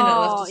definitely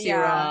love to Oh, see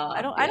yeah. Rob. I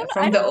Yeah, don't I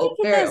from the don't think old,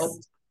 he very old.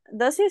 does.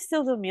 Does he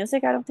still do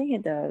music? I don't think he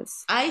does.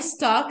 I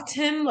stalked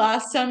him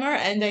last summer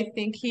and I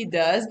think he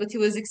does, but he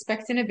was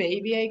expecting a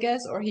baby, I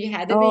guess, or he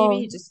had a baby, Oh,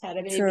 he just had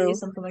a baby, true.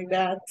 something like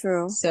that.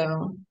 True.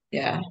 So,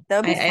 yeah, That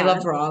would be I love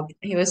fun. Rob.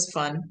 He was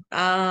fun.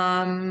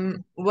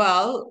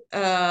 Well,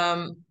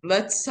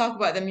 let's talk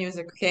about the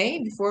music,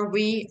 okay? Before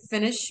we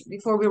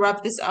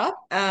wrap this up.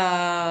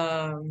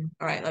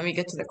 All right, let me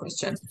get to the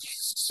question.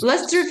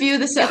 Let's review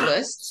the set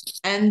list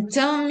and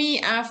tell me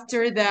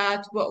after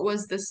that what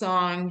was the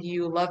song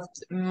you loved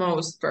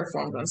most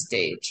performed on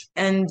stage.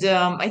 And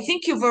I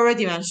think you've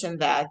already mentioned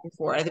that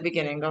before at the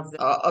beginning of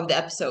the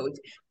episode.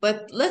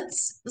 But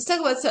let's talk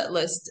about set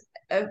list.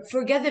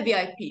 Forget the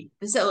VIP.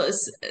 The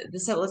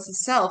set list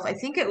itself. I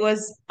think it was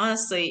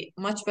honestly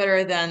much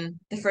better than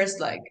the first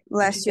leg. Don't you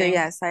Last year, think?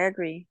 yes, I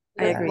agree.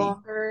 I The Yeah, agree.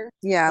 longer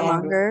Yeah, longer.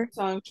 longer.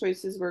 song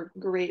choices were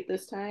great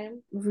this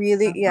time.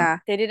 Really, Uh-huh. yeah.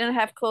 They didn't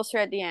have Closer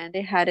at the end.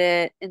 They had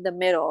it in the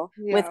middle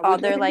with Yeah, which I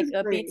other think like is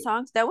upbeat great.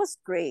 songs. That was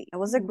great. It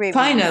was a great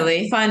move.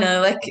 Finally,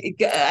 like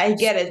I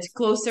get it.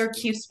 Closer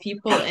keeps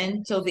people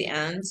in till the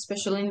end,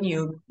 especially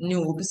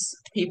noobs,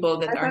 people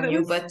that I are thought it new.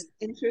 was But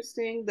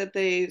interesting that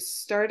they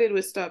started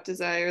with Stop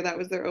Desire. That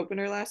was their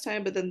opener last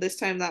time, but then this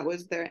time that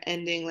was their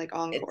ending, like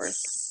encore.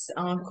 it's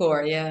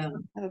encore, yeah.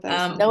 I thought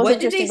that was That was What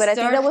did they interesting, but I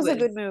think that start was a with?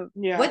 good move.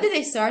 yeah. What did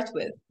they start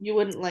with? You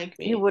wouldn't like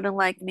You me. wouldn't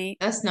like me.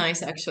 That's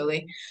nice,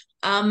 actually.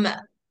 Um,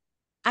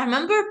 I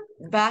remember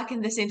back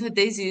in the Sainthood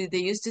days, they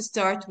used to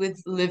start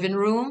with Living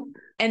Room,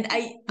 and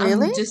I'm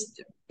Really?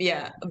 just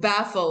yeah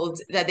baffled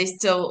that they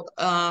still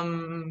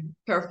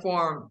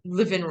perform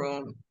Living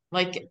Room.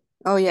 Like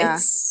Oh yeah.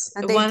 it's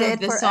And they one of did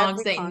the for songs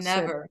every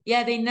concert.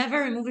 they never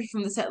removed it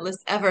from the set list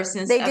ever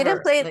since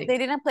ever. Like They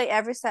didn't play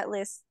every set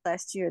list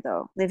last year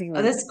though. Living oh,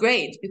 Room. that's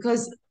great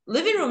because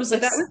Living Room is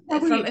But like that was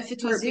from probably If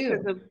It Was part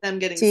because You. of them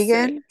getting sick.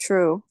 Tegan?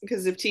 True.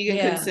 Because if Tegan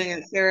couldn't Yeah. sing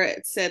it, Sarah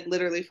said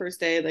literally first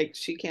day, like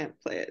she can't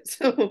play it.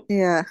 So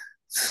Yeah.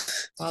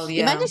 Well,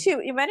 yeah.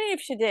 Imagine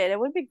if she did. It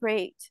would be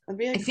great. it'd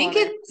be I think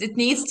iconic. it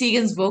needs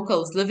Tegan's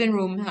vocals. Living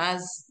Room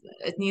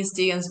it needs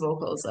Tegan's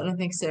vocals. I don't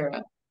think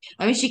Sarah.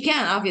 I mean, she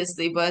can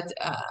obviously, but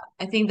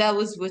I think that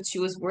was what she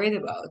was worried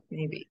about.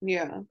 Maybe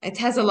Yeah. it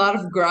has a lot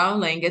of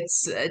growling.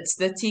 It's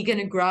the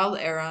Tegan growl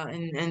era,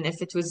 and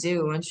If It Was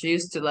You, and she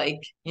used to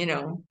like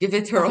give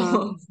it her Uh-huh.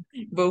 all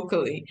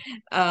vocally.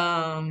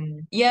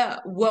 Yeah.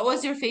 What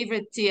was your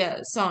favorite Tia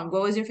song?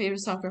 What was your favorite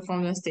song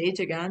performed on stage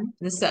again?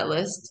 The set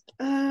list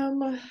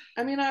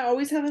I mean, I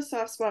always have a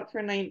soft spot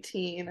for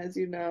 19, as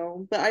you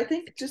know, but I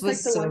think just like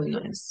was the so ones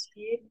nice.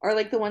 are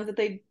like the ones that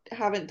they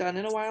haven't done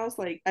in a while.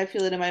 So like I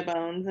Feel It in My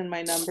Bones and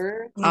My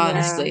Number. Yeah.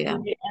 Honestly, yeah.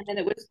 And then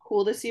it was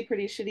cool to see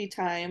Pretty Shitty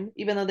Time,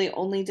 even though they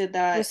only did We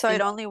that saw it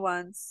in only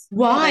once.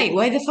 Why?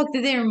 Why the fuck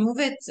did they remove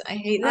it? I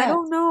hate I that.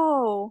 don't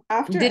know.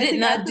 after Did I it think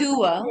not after do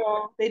well?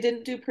 Montreal, they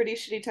didn't do Pretty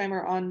Shitty Time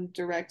or on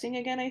directing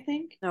again, I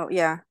think. No,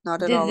 yeah,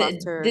 not at all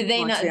after Did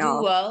they not do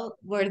Montreal. well?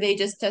 Were they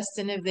just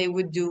testing if they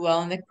would do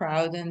well in the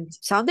crowd and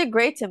Sounded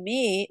great to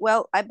me.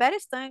 Well, I bet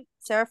it's done.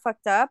 Sarah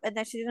fucked up and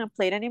then she didn't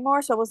play it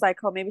anymore. So I was like,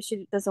 oh, maybe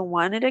she doesn't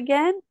want it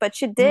again. But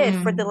she did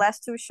for the hmm.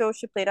 last two shows.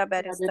 She played I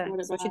bet Yeah, it's they done. brought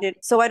it So she back. did.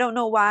 So I don't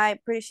know why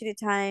Pretty Shitty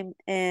Time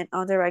and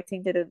On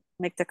Directing didn't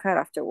make the cut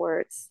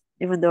afterwards.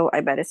 Even though I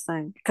bet it's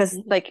done. Because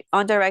like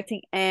On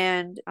Directing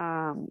and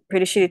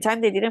Pretty Shitty Time,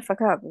 they didn't fuck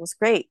up. It was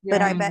great.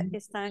 But I Yeah. bet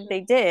it's done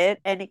they did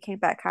and it came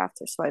back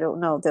after. So I don't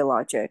know the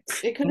logic.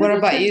 It could What have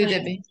about been you, like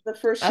Debbie? the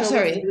first Oh, show was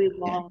sorry. really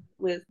Yeah. long.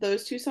 with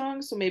those two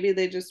songs, so maybe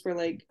they just were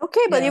like,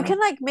 Okay, but you Yeah. can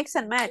like mix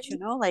and match,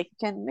 like you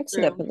can mix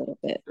it up a true, little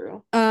bit.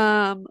 true.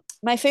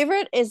 My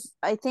favorite is,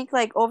 I think,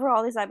 like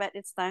overall is I Bet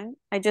It's Time.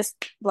 I just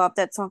love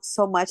that song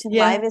so much, and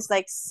live Yeah. is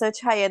like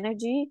such high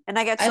energy, and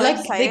I get I so like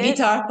the excited.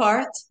 guitar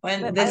part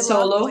when But the I love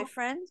solo.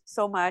 Boyfriend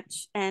so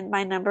much, and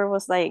my number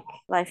was like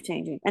life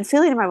changing. And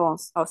Feel It in My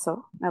Bones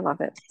also, I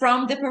love it.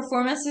 From the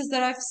performances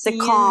that I've The seen,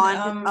 Con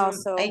I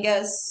also.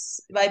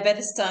 guess by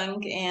Bet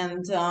Stung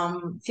and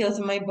Feel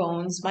to My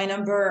Bones, my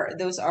number,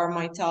 those are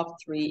my top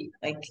three.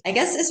 Like, I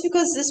guess it's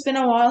because it's been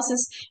a while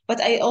since, but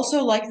I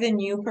also like the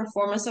new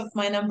performance of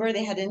my number.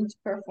 They hadn't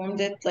performed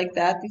it like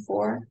that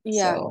before.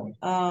 Yeah, So,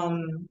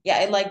 yeah,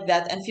 I like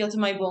that. And Feel to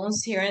My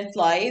Bones, hearing it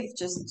live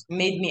just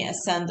made me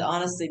ascend,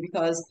 honestly,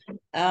 because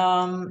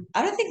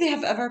I don't think they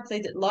have ever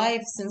played it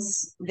live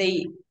since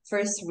they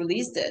first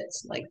released it.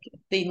 Like,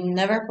 they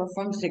never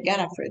performed it again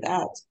after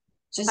that.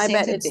 Just I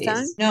Bet Sainted It's Time.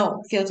 Days.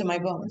 No, Feel to My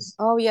Bones.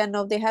 Oh yeah,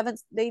 no, they haven't.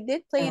 They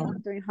did play it No,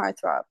 during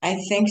Heartthrob. I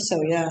think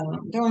so, yeah.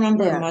 Don't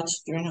remember Yeah, much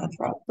during Hot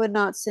Rock. but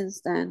not since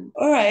then.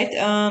 All right.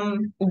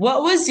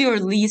 What was your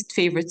least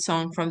favorite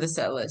song from the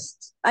set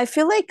list? I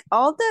feel like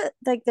all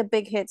the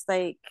big hits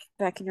like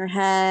Back in Your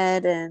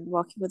Head and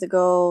Walking with a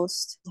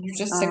Ghost. You're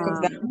just sick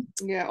of them?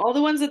 Yeah, all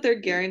the ones that they're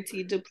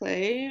guaranteed to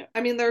play. I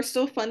mean, they're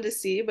still fun to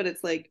see, but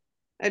it's like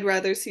I'd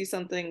rather see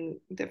something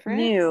different.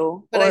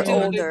 New But I or do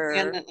Mm,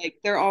 understand older. that like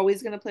they're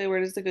always gonna play Where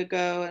Does the Good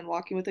Go and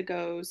Walking with a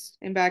Ghost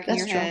and Back in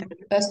that's Your Head.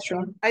 true. That's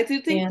true. I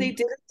do think Yeah. they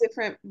did a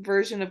different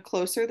version of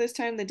Closer this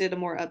time. They did a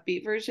more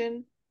upbeat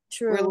version.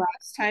 Where True.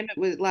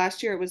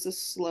 last year it was a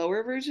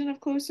slower version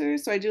of Closer.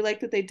 So I do like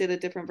that they did a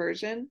different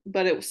version,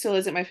 but it still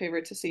isn't my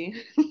favorite to see.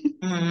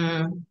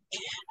 Mm.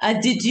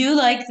 Did you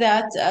like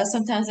that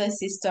Sometimes I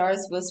See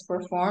Stars was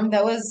performed?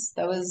 That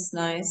was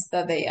nice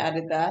that they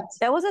added that.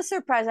 That was a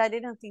surprise. I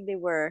didn't think they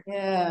were.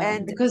 Yeah,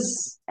 And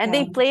because and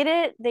yeah.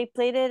 they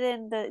played it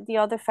in the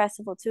other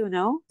festival too,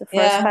 no? The first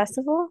Yeah,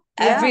 festival?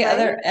 Yeah,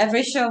 right?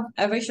 every show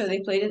they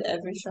played it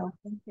every show.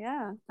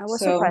 Yeah. I was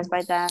So, surprised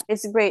by that.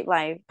 It's great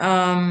live.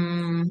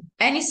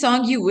 any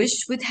song you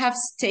wish would have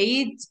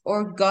stayed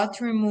or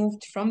got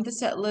removed from the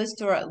set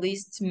list or at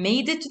least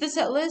made it to the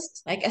set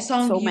list? Like a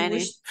song So you wish,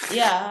 many.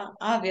 yeah,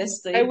 I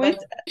obviously, wish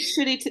but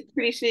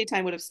Pretty Shitty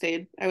Time would have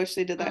stayed. I wish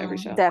they did that every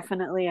um, show.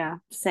 Definitely, yeah.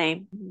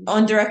 Same.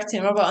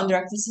 Undirected, what about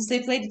Undirected? Since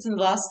they played it in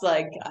the last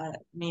leg, I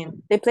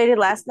mean, They played it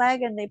last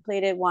leg and they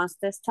played it once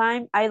this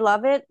time. I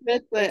love it.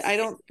 But I It's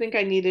don't think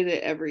I needed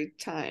it every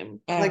time.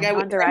 Like um, if on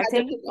I had to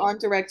directing. pick on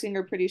directing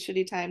or Pretty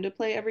Shitty Time to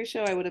play every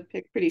show, I would have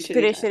picked Pretty Shitty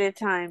Pretty Time. shitty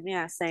time.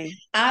 Yeah, same.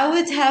 I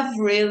would have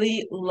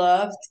really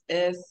loved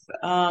if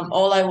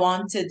All I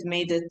Wanted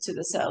made it to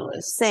the set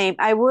list. Same.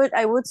 I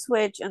would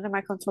switch Under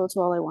My Control to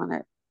All I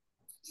Wanted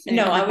No, Same. in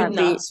a I would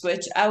not heartbeat.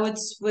 switch. I would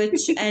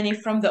switch any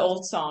from the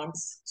old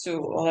songs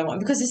to All I Want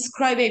because it's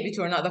Crybaby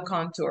tour, not the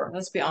Contour.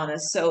 Let's be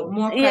honest. So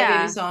more Crybaby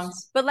Yeah.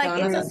 songs. But like No,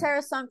 not it's a that.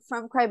 Sarah song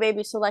from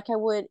Crybaby, so like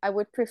I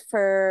would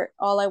prefer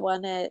All I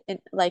Wanted and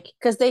like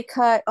because they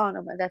cut, oh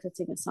no, but that's a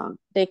Tegan song.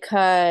 They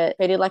cut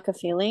Faded Like a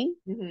Feeling,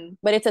 Hmm.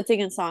 but it's a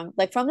Tegan song.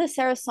 Like from the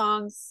Sarah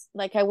songs,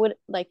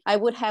 I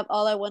would have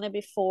All I Wanted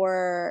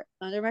before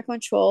Under My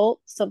Control.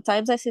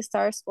 Sometimes I See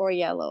Stars or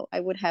Yellow. I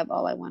would have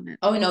All I Wanted.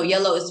 Oh no,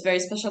 Yellow is very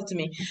special to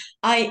me.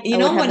 I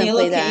would have When them Yellow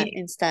play that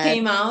instead.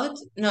 came out,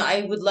 no,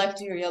 I would like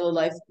to hear Yellow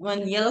live.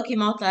 When Yellow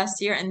came out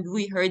last year and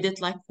we heard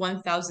it like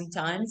 1,000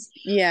 times.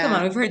 Come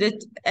on, Yeah. we've heard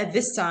it at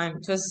this time.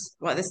 It was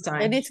what this And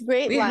time? it's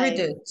great We heard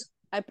live. it.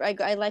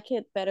 I like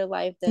it better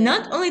live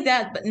Not than only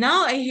that, but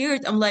now I hear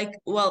it, I'm like,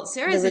 well, the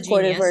Sarah's a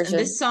recorded genius, and version.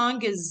 this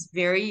song is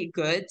very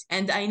good,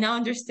 and I now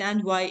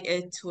understand why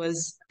it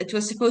was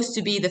supposed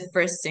to be the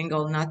first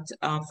single, not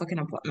fucking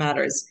up what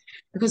matters,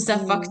 because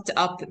that Mm, fucked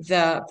up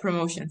the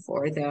promotion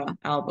for the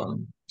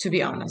album, to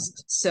be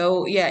honest.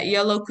 So yeah,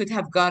 Yellow could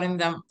have gotten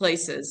them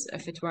places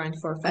if it weren't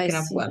for I fucking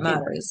up what see.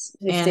 matters.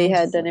 If they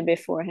had done it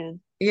beforehand.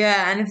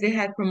 Yeah, and if they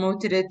had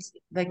promoted it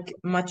like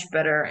much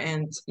better,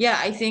 and yeah,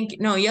 I think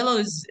no, Yellow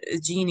is a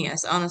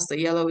genius.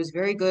 Honestly, Yellow is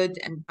very good,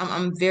 and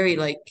I'm very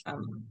like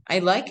I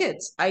like it.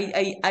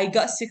 I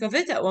got sick of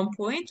it at one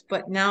point,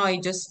 but now I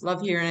just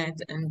love hearing it,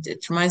 and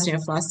it reminds me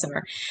of last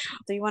summer.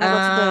 Do you want to go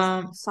to the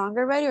Um, song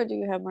already, or do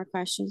you have more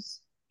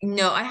questions?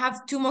 no, I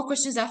have two more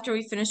questions after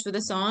we finish with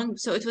the song.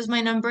 So it was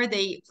my number.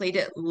 They played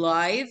it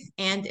live,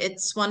 and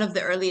it's one of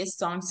the earliest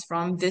songs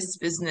from this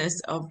business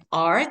of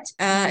art.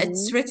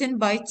 It's Hmm. written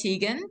by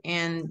Tegan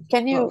and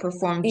Can well, you,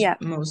 performed yeah,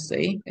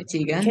 mostly by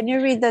Tegan. can you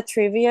read the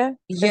trivia?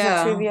 There's a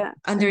Yeah, trivia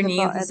in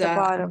underneath at the the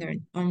bottom. under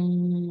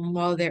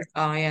well there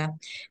oh yeah.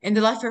 In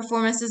the live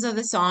performances of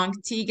the song,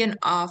 Tegan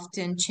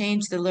often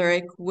changed the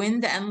lyric "Win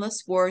the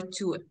endless war"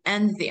 to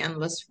 "End the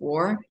endless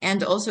war,"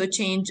 and also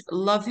changed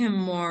 "Love him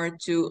more"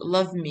 to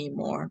 "Love me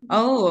more.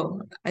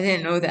 Oh, I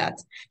didn't know that.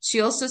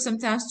 She also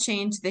sometimes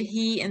changed the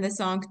he in the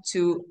song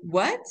to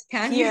what?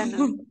 Can Keanu.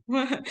 you?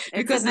 It's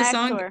Because an the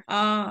song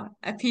actor.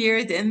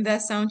 appeared in the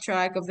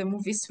soundtrack of the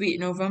movie Sweet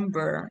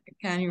November.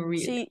 Can you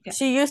read?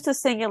 She used to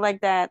sing it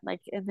like that,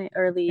 like in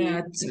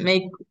Yeah, to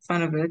make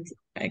fun of it,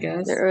 I the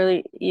guess.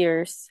 early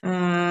years.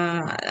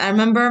 I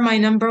remember my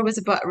number was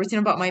written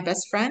about my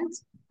best friend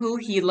who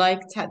he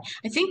liked had,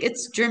 I think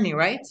it's Jeremy,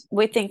 right?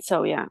 We think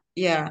so, yeah.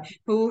 Yeah,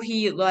 who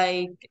he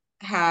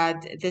had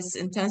this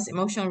intense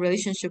emotional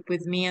relationship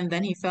with me, and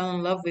then he fell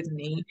in love with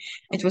me.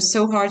 It was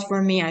so hard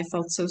for me. I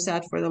felt so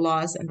sad for the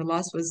loss, and the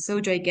loss was so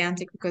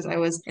gigantic because I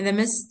was in the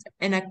midst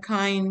in a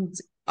kind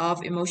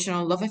of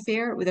emotional love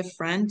affair with a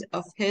friend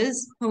of his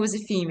who was a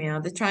female.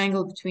 The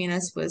triangle between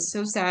us was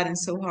so sad and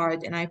so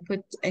hard, and I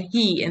put a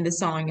he in the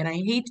song, and I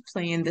hate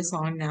playing the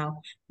song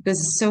now because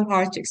it's so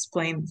hard to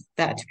explain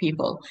that to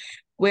people.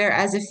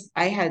 Whereas if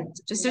I had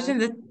just Yeah.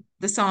 written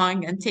the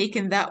song and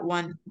taken that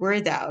one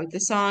word out, the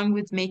song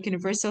would make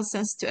universal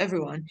sense to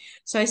everyone.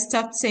 So I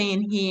stopped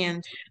saying he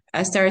and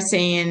I started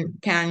saying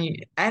can you.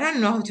 I don't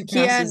know how to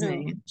pronounce his Keanu.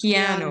 name.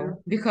 Keanu. Keanu,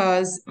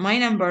 because my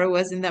number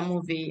was in that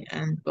movie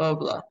and blah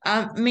blah.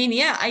 I mean,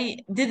 yeah, I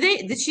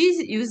did she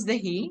use the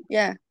he?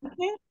 Yeah. I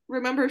can't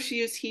remember if she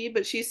used he,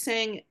 but she's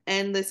saying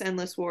end this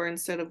endless war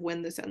instead of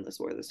win this endless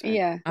war this time.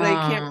 Yeah. But I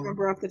can't Um,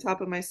 remember off the top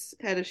of my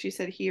head if she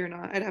said he or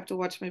not. I'd have to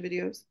watch my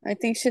videos. I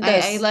think she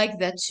I does. like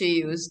that she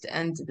used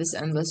 "End This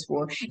Endless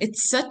War."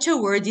 It's such a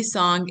wordy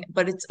song,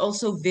 but it's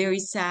also very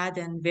sad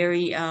and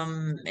very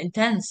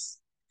intense.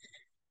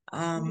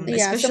 Mhm. Yeah,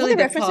 some of Especially the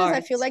the references I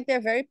part feel like they're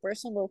very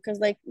personal because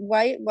like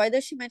why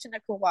does she mention a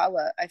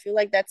koala? I feel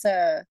like that's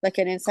a like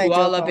an inside joke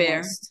koala bear.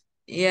 almost.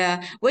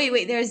 Yeah.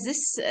 Wait. There's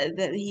this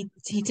that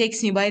he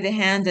takes me by the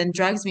hand and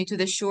drags me to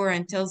the shore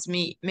and tells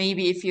me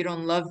maybe if you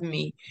don't love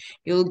me,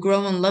 you'll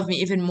grow and love me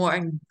even more.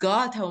 And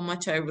God, how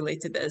much I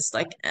relate to this.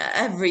 Like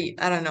I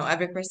don't know,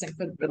 every person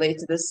could relate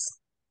to this.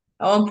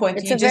 At one point,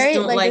 It's you a just very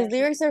don't like like. these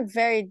lyrics are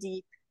very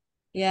deep,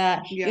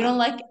 Yeah, you Yeah. don't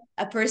like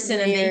a person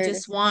and they layered.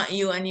 just want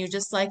you and you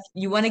just like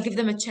you want to give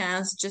them a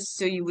chance just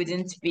so you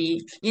wouldn't be,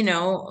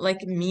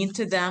 like mean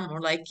to them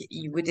or like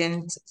you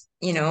wouldn't,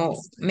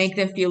 make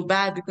them feel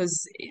bad because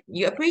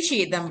you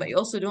appreciate them, but you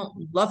also don't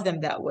love them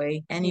that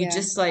way. And you Yeah.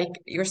 just like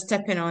you're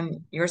stepping on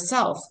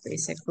yourself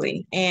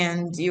basically.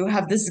 And you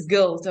have this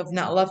guilt of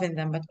not loving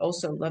them, but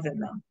also loving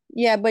them.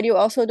 Yeah, but you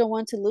also don't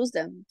want to lose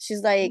them.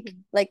 She's Mhm.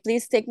 like,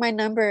 please take my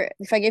number.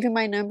 If I give you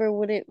my number,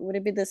 would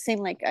it be the same?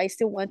 Like, I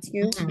still want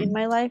you in Mhm.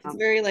 my life. It's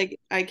very like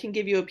I can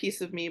give you a piece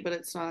of me, but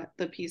it's not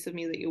the piece of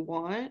me that you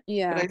want. But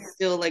Yeah, I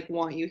still like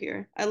want you here.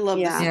 I love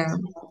this yeah. Yeah.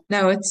 song.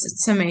 No,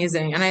 it's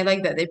amazing, and I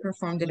like that they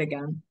performed it again.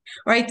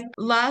 Right.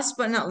 Last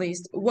but not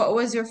least, what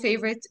was your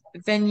favorite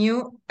venue?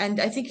 And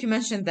I think you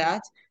mentioned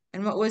that.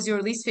 And what was your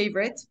least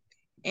favorite?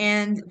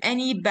 And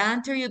any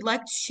banter you'd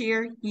like to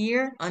share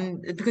here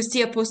on because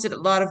Tia posted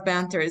a lot of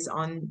banters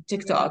on Yeah.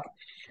 TikTok,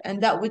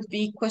 and that would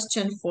be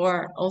question for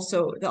also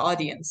the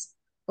audience.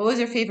 What was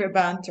your favorite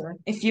banter?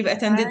 If you've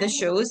attended the I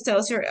shows, tell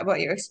us about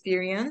your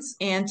experience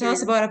and tell us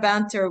sure. about a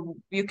banter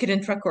you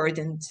couldn't record,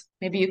 and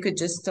maybe you could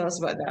just tell us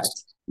about that.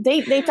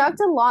 They talked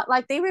a lot,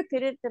 like they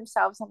repeated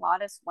themselves a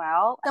lot as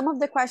well. Some of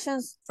the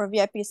questions for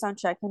VIP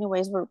soundtrack,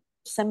 anyways, were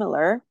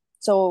similar.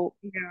 So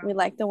Yeah. we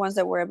like the ones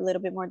that were a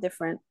little bit more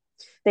different.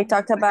 They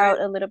talked Like I about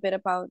a little bit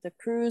about the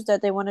cruise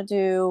that they want to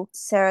do.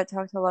 Sarah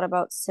talked a lot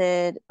about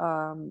Sid.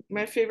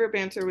 my favorite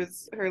banter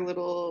was her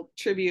little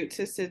tribute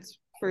to Sid's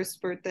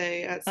first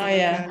birthday at Oh summer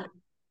yeah, camp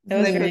that that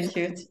was I Mhm. really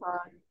posted on cute.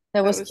 TikTok. That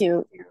That was was so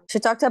cute. cute. She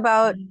talked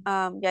about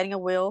Mhm. getting a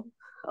will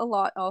a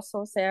lot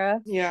also, Sarah.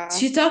 Yeah.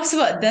 She talks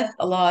about death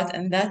a lot,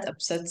 and that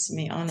upsets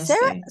me, honestly.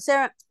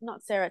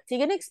 Not Sarah.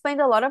 Tegan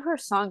explained a lot of her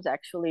songs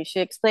actually. She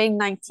explained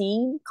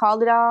 19,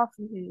 called it off.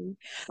 Mhm.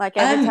 Like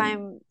every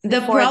time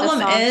The before the problem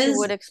song, she is,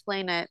 would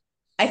explain it.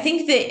 I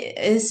think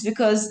it's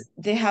because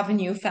they have a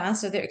new fan,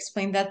 so they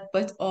explain that.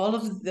 But all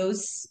of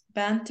those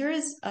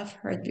banters I've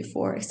heard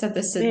before, except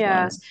the Sid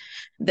Yeah. ones.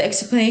 The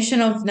explanation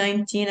of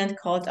 19 and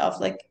called off,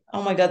 like,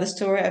 oh my God, the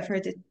story, I've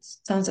heard it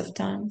tons of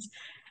times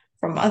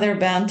from other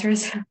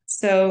banters.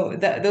 So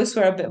that those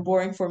were a bit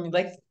boring for me.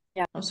 Like,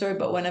 Yeah. I'm sorry,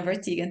 but whenever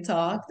Tegan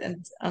talked, and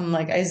I'm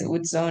like, I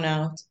would zone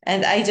out.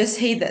 And I just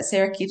hate that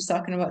Sarah keeps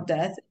talking about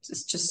death.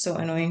 It's just so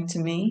annoying to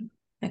me.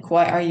 Like,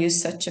 why are you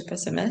such a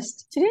pessimist?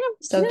 She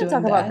Stop didn't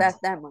talk doing about that.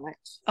 that much.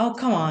 Oh,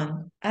 come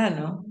on. I don't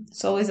know.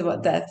 It's always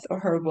about death or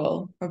her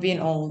will or being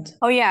old.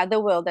 Oh yeah, the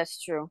will,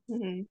 that's true.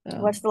 Mhm. So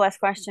What's the last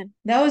question?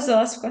 that was the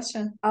last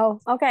question. Oh,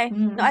 okay.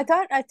 No,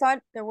 Mhm. I thought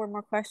there were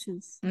more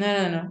questions.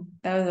 No.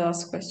 That was the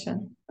last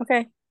question.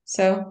 Okay.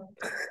 So,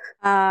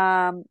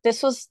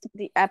 This was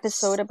the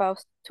episode about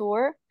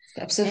tour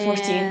episode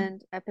 14.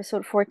 and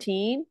episode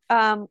 14.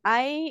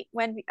 I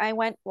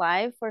went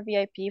live for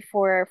VIP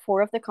for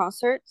four of the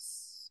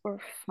concerts or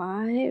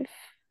five.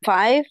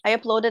 Five. I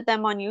uploaded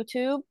them on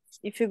YouTube.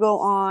 If you go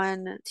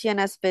on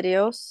TNS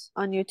videos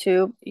on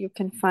YouTube, you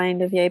can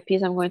find the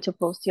VIPs. I'm going to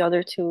post the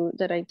other two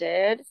that I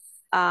did.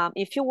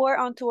 If you were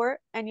on tour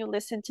and you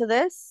listen to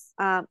this,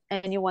 and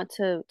you want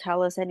to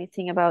tell us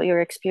anything about your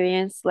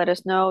experience, let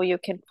us know. You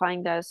can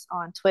find us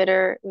on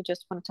Twitter. We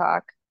just want to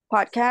talk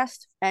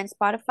podcast and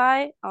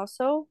Spotify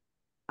also.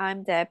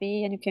 I'm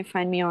Debbie, and you can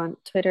find me on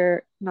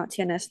Twitter, not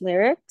TNS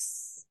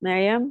Lyrics.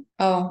 Miriam.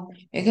 Oh,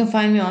 you can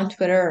find me on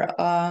Twitter,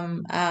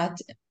 at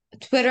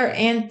Twitter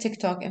and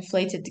TikTok,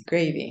 Inflated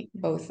Gravy.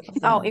 Both of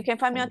Oh, them you can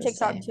find me are on the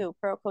TikTok same. too,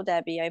 Proko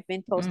Debbie. I've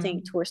been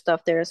posting Mm. tour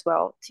stuff there as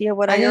well. Tia,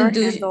 what are I your don't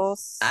do,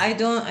 handles? I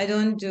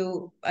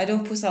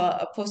don't post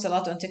a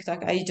lot on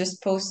TikTok. I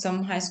just post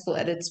some high school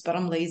edits, but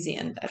I'm lazy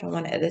and I don't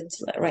want to edit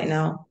right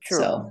now. True.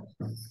 So,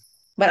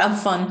 but I'm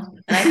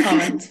fun and I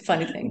comment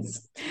funny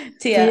things.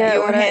 Tia, Tia,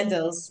 your what are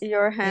handles.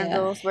 your Yeah.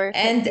 handles? Where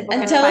people And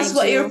can tell us find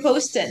what you? you're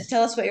posting.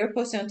 Tell us what you're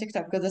posting on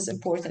TikTok because that's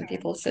important.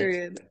 People should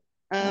Period.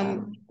 Well,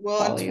 on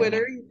follow you.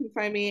 Twitter, you can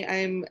find me.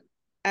 I'm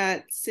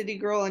at City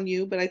Girl on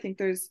you, but I think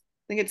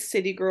it's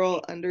City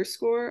Girl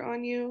underscore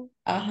on you.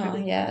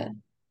 Yeah.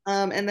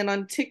 And then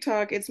on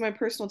TikTok, it's my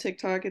personal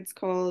TikTok. It's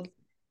called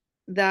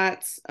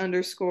that's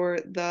underscore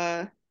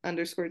the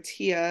underscore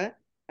Tia.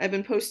 I've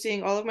been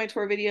posting all of my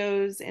tour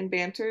videos and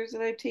banters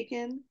that I've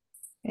taken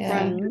Yeah.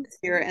 from this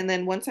year. And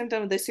then once I'm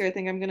done with this year, I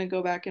think I'm gonna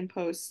go back and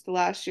post the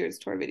last year's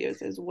tour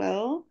videos as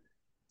well.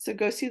 So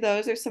go see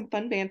those. There's some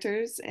fun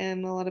banters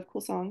and a lot of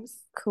cool songs.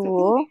 So thank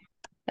Cool. you.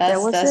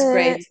 That was That's it.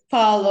 great.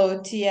 Follow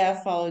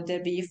Tia, follow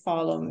Debbie,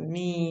 follow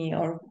me,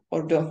 or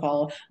don't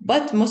follow.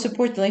 But most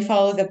importantly,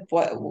 follow the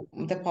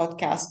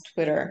podcast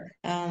Twitter.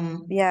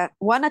 Yeah.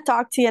 Wanna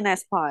talk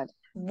TNS Pod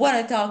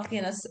Wanna talk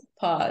in a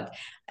pod,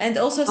 and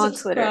also on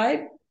Twitter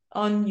subscribe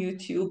on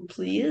YouTube,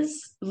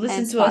 please. and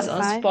Listen to us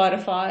on Spotify.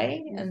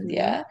 Spotify, and Mm-hmm.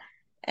 yeah,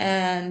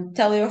 and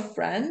tell your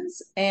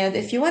friends. And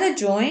if you want to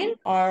join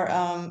our Send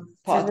us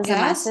a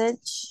podcast,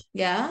 message.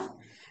 yeah.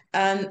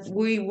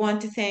 We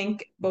want to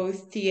thank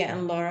both Tia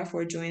and Laura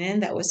for joining.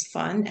 That was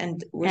fun,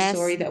 and we're Yes.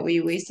 sorry that we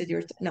wasted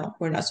your time. No,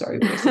 we're not sorry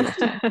we wasted your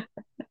time.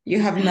 You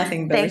have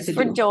nothing better Thanks to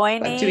for do but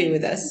to be joining.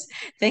 with us.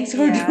 Thanks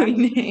for Yeah.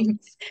 joining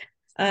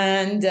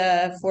and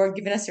for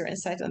giving us your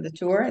insight on the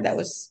tour. That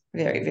was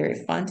very,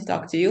 very fun to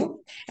talk to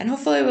you. And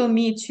hopefully we'll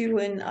meet you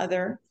in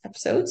other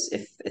episodes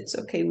if it's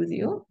okay with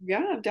you.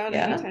 Yeah, I'm down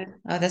Yeah. anytime.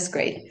 Oh, that's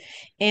great.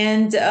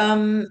 And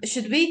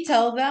should we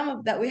tell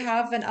them that we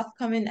have an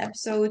upcoming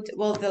episode?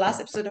 Well, the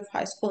last episode of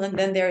high school, and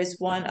then there is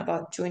one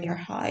about junior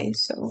high.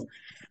 So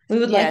we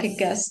would like a Yes.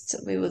 guest.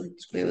 We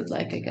would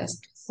like a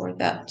guest for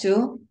that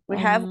too. We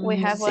have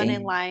Let's one see.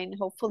 in line.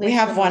 Hopefully We it's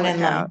have gonna one in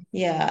work line. out.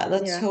 Yeah,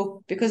 let's Yeah.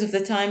 hope because of the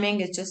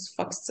timing, it just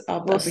fucks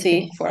up We'll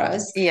everything see. for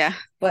us. Yeah.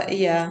 But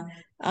yeah,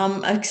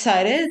 I'm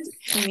excited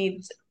to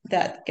meet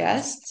that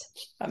guest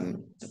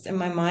in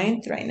my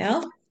mind right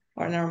now,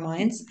 or in our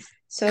minds.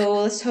 So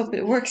let's hope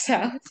it works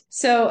out.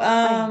 So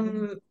I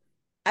know.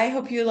 I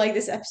hope you like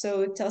this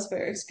episode. Tell us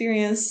about your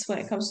experience when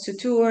it comes to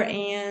tour,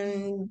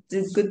 and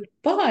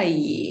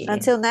goodbye.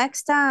 Until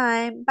next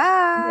time.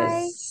 Bye.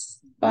 Yes.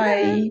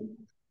 Bye.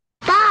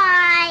 Bye.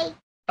 Bye.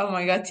 Oh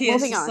my God, Tia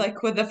is Moving just on.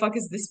 like, what the fuck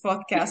is this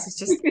podcast? It's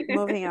just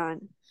Moving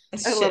on. a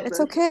I love shit. It's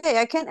this. okay.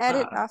 I can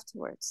edit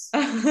afterwards.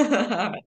 Uh,